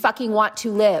you fucking want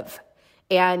to live.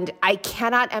 And I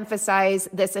cannot emphasize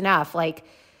this enough. Like,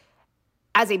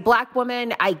 as a Black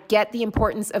woman, I get the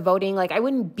importance of voting. Like, I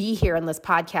wouldn't be here in this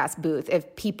podcast booth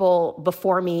if people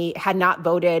before me had not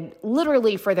voted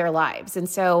literally for their lives. And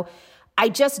so I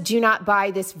just do not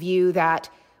buy this view that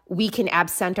we can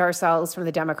absent ourselves from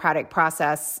the democratic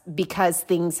process because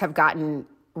things have gotten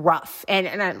rough.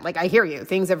 And I hear you,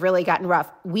 things have really gotten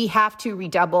rough. We have to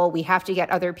redouble. We have to get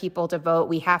other people to vote.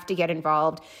 We have to get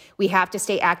involved. We have to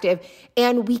stay active.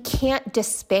 And we can't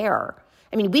despair.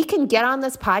 I mean, we can get on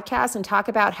this podcast and talk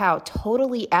about how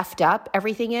totally effed up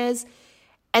everything is,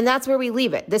 and that's where we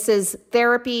leave it. This is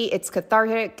therapy. It's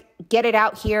cathartic. Get it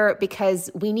out here because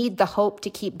we need the hope to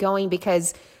keep going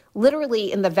because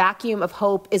literally in the vacuum of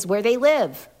hope is where they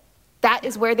live. That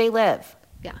is where they live.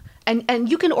 Yeah.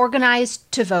 And you can organize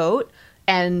to vote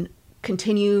and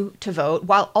continue to vote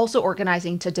while also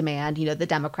organizing to demand, the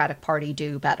Democratic Party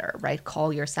do better, right?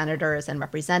 Call your senators and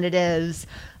representatives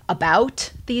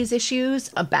about these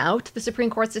issues, about the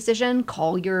Supreme Court's decision.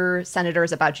 Call your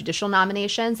senators about judicial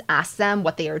nominations. Ask them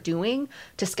what they are doing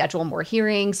to schedule more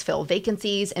hearings, fill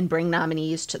vacancies, and bring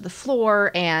nominees to the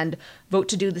floor and vote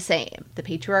to do the same. The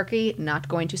patriarchy not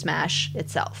going to smash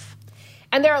itself.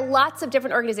 And there are lots of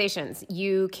different organizations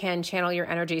you can channel your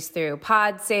energies through.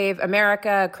 Pod Save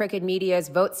America, Crooked Media's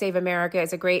Vote Save America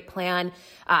is a great plan.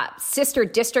 Sister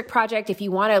District Project, if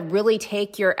you want to really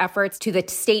take your efforts to the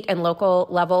state and local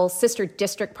level, Sister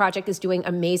District Project is doing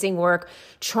amazing work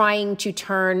trying to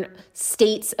turn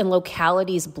states and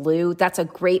localities blue. That's a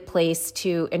great place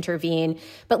to intervene.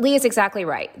 But Lee is exactly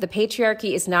right. The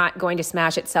patriarchy is not going to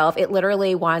smash itself. It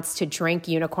literally wants to drink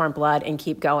unicorn blood and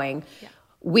keep going. Yeah.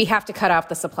 We have to cut off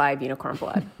the supply of unicorn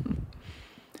blood.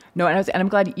 No, and I'm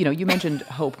glad, you mentioned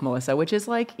hope, Melissa, which is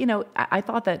like, I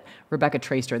thought that Rebecca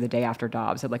Traister, the day after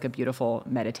Dobbs, had like a beautiful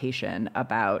meditation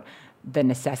about the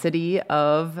necessity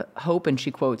of hope. And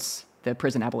she quotes the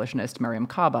prison abolitionist Mariam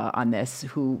Kaba on this,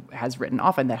 who has written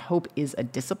often that hope is a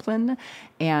discipline.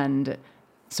 And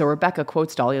so Rebecca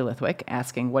quotes Dahlia Lithwick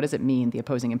asking, what does it mean, the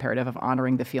opposing imperative of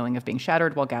honoring the feeling of being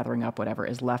shattered while gathering up whatever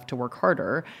is left to work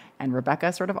harder? And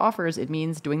Rebecca sort of offers, it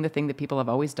means doing the thing that people have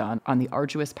always done on the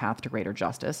arduous path to greater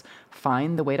justice.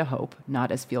 Find the way to hope, not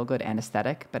as feel-good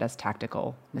anesthetic, but as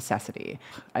tactical necessity.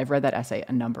 I've read that essay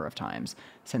a number of times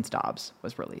since Dobbs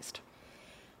was released.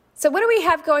 So what do we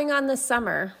have going on this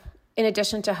summer in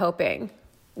addition to hoping,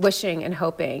 wishing and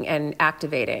hoping and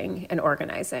activating and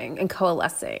organizing and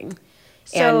coalescing?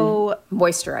 So, and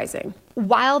moisturizing.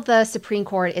 While the Supreme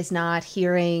Court is not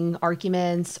hearing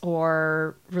arguments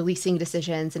or releasing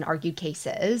decisions in argued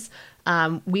cases,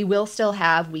 we will still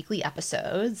have weekly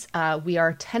episodes. We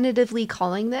are tentatively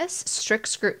calling this Strict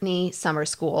Scrutiny Summer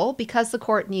School because the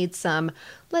court needs some,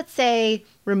 let's say,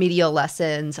 remedial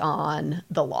lessons on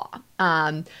the law.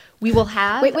 We will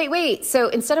have... Wait. So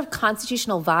instead of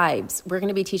constitutional vibes, we're going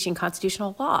to be teaching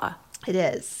constitutional law. It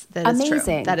is. That is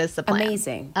amazing. True. That is the plan.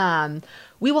 Amazing.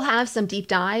 We will have some deep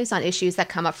dives on issues that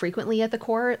come up frequently at the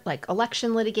court, like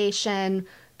election litigation,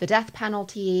 the death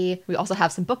penalty. We also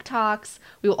have some book talks.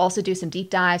 We will also do some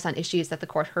deep dives on issues that the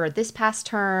court heard this past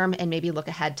term and maybe look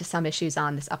ahead to some issues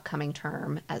on this upcoming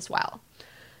term as well.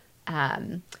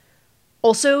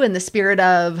 Also, in the spirit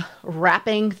of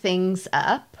wrapping things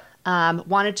up,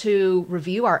 wanted to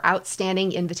review our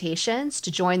outstanding invitations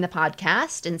to join the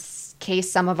podcast in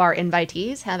case some of our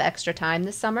invitees have extra time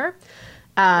this summer.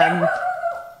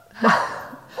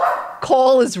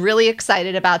 Cole is really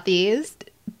excited about these.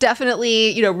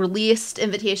 Definitely, released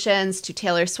invitations to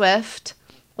Taylor Swift,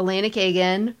 Elena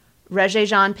Kagan,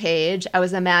 Regé-Jean Page. I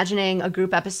was imagining a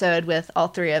group episode with all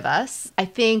three of us. I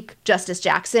think Justice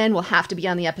Jackson will have to be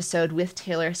on the episode with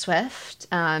Taylor Swift,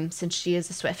 since she is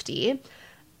a Swiftie.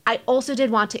 I also did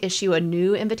want to issue a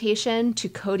new invitation to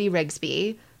Cody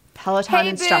Rigsby, Peloton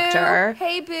instructor.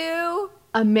 Hey, boo.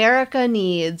 America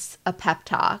needs a pep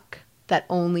talk that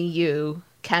only you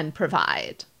can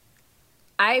provide.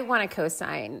 I want to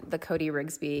co-sign the Cody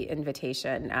Rigsby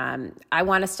invitation. I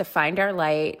want us to find our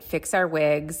light, fix our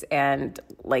wigs, and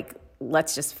let's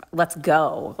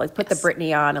go. Like put the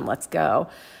Britney on and let's go.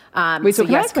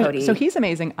 Yes, Cody. So he's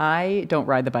amazing. I don't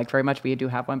ride the bike very much. We do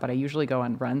have one, but I usually go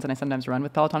on runs, and I sometimes run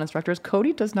with Peloton instructors.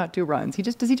 Cody does not do runs.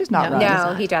 Does he just not run?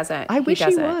 No, he doesn't. I wish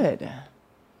he would.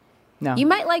 No. You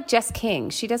might like Jess King.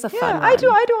 She does a fun run. I do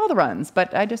all the runs,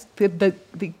 but I just the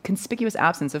conspicuous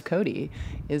absence of Cody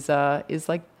is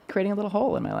like creating a little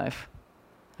hole in my life.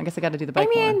 I guess I got to do the bike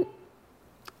more.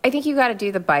 I think you got to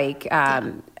do the bike.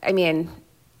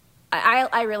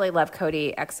 I really love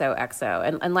Cody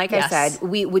XOXO. And like I said,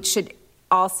 we should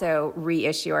also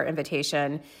reissue our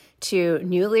invitation to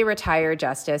newly retired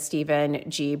Justice Stephen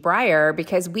G. Breyer,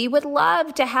 because we would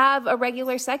love to have a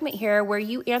regular segment here where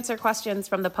you answer questions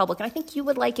from the public. And I think you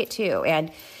would like it too.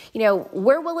 And,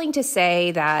 we're willing to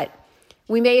say that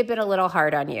we may have been a little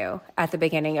hard on you at the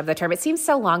beginning of the term. It seems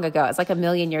so long ago. It's like a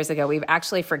million years ago. We've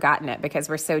actually forgotten it because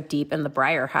we're so deep in the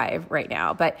Breyer hive right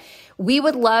now. But we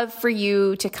would love for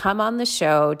you to come on the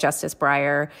show, Justice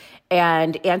Breyer,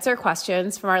 and answer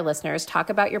questions from our listeners. Talk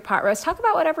about your pot roast. Talk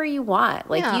about whatever you want.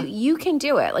 You can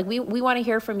do it. We want to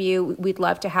hear from you. We'd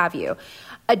love to have you.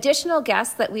 Additional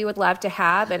guests that we would love to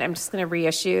have, and I'm just going to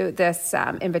reissue this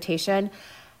invitation.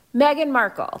 Meghan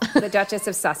Markle, the Duchess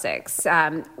of Sussex.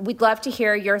 We'd love to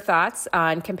hear your thoughts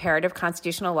on comparative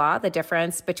constitutional law, the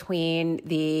difference between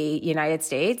the United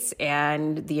States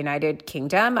and the United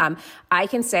Kingdom. I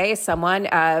can say, as someone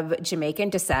of Jamaican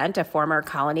descent, a former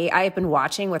colony, I have been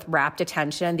watching with rapt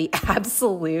attention the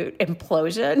absolute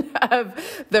implosion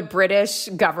of the British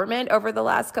government over the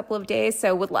last couple of days.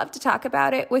 So would love to talk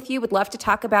about it with you. Would love to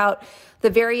talk about the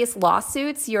various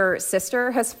lawsuits your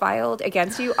sister has filed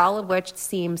against you, all of which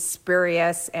seem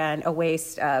spurious and a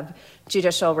waste of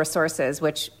judicial resources,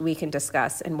 which we can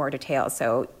discuss in more detail.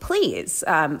 So please,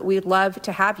 we'd love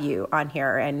to have you on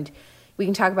here, and we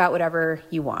can talk about whatever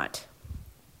you want.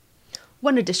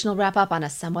 One additional wrap up on a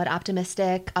somewhat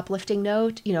optimistic, uplifting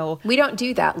note, We don't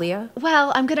do that, Leah.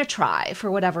 Well, I'm going to try for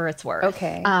whatever it's worth.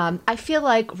 Okay. I feel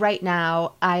like right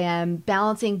now I am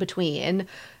balancing between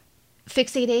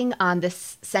fixating on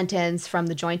this sentence from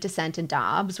the joint dissent in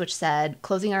Dobbs, which said,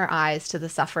 closing our eyes to the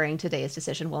suffering today's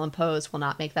decision will impose will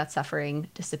not make that suffering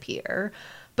disappear,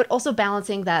 but also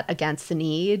balancing that against the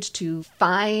need to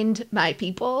find my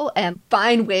people and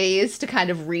find ways to kind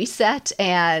of reset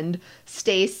and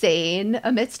stay sane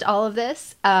amidst all of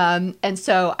this. And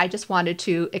so I just wanted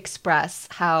to express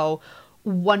how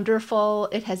wonderful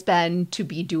it has been to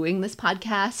be doing this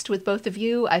podcast with both of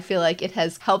you. I feel like it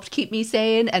has helped keep me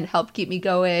sane and helped keep me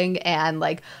going and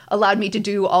like allowed me to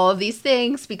do all of these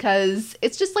things, because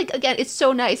it's just like, again, it's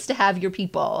so nice to have your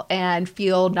people and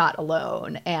feel not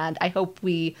alone. And I hope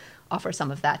we offer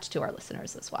some of that to our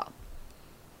listeners as well.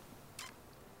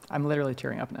 I'm literally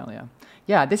tearing up now, Leah.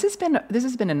 Yeah, this has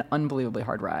been an unbelievably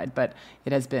hard ride, but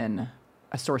it has been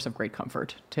a source of great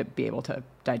comfort to be able to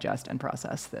digest and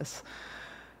process this,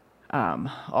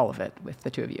 all of it with the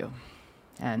two of you.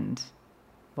 And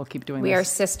we'll keep doing this. We are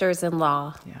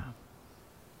sisters-in-law. Yeah.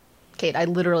 Kate, I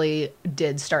literally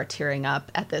did start tearing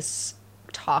up at this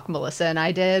talk Melissa and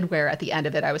I did, where at the end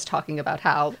of it, I was talking about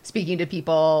how speaking to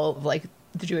people of like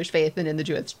the Jewish faith and in the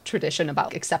Jewish tradition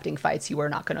about accepting fights you were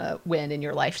not going to win in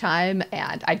your lifetime.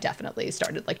 And I definitely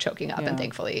started like choking up, and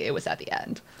thankfully it was at the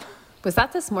end. Was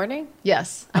that this morning?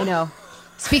 Yes, I know.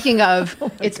 Speaking of,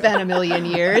 it's been a million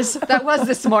years. That was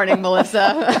this morning,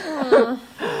 Melissa.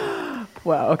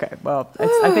 Well, okay. Well,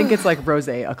 I think it's like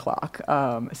rosé o'clock.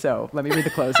 So let me read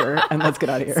the closer and let's get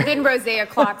out of here. It's been rosé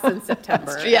o'clock since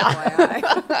September. Yeah.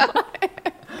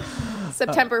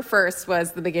 September 1st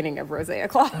was the beginning of rosé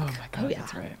o'clock. Oh my God,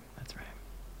 That's right. That's right.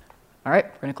 All right,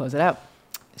 we're going to close it out.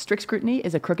 Strict Scrutiny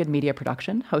is a Crooked Media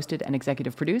production, hosted and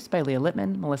executive produced by Leah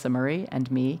Littman, Melissa Murray,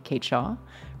 and me, Kate Shaw.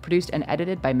 Produced and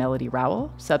edited by Melody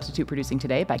Rowell. Substitute producing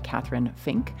today by Catherine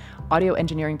Fink. Audio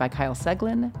engineering by Kyle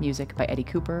Seglin. Music by Eddie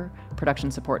Cooper. Production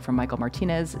support from Michael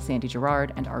Martinez, Sandy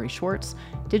Gerard, and Ari Schwartz.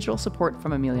 Digital support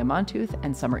from Amelia Montooth,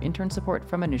 and summer intern support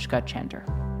from Anushka Chander.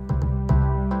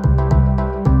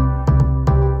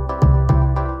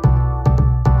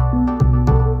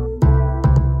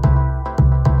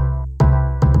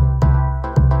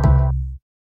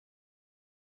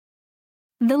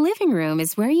 The living room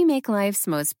is where you make life's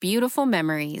most beautiful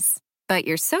memories. But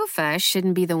your sofa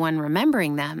shouldn't be the one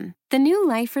remembering them. The new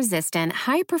life-resistant,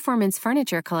 high-performance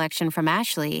furniture collection from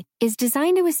Ashley is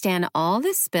designed to withstand all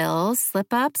the spills,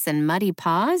 slip-ups, and muddy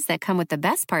paws that come with the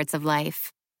best parts of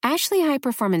life. Ashley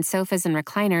high-performance sofas and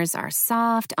recliners are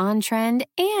soft, on-trend,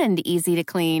 and easy to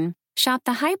clean. Shop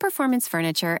the high-performance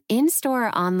furniture in-store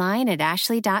or online at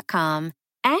ashley.com.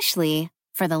 Ashley,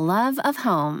 for the love of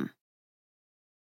home.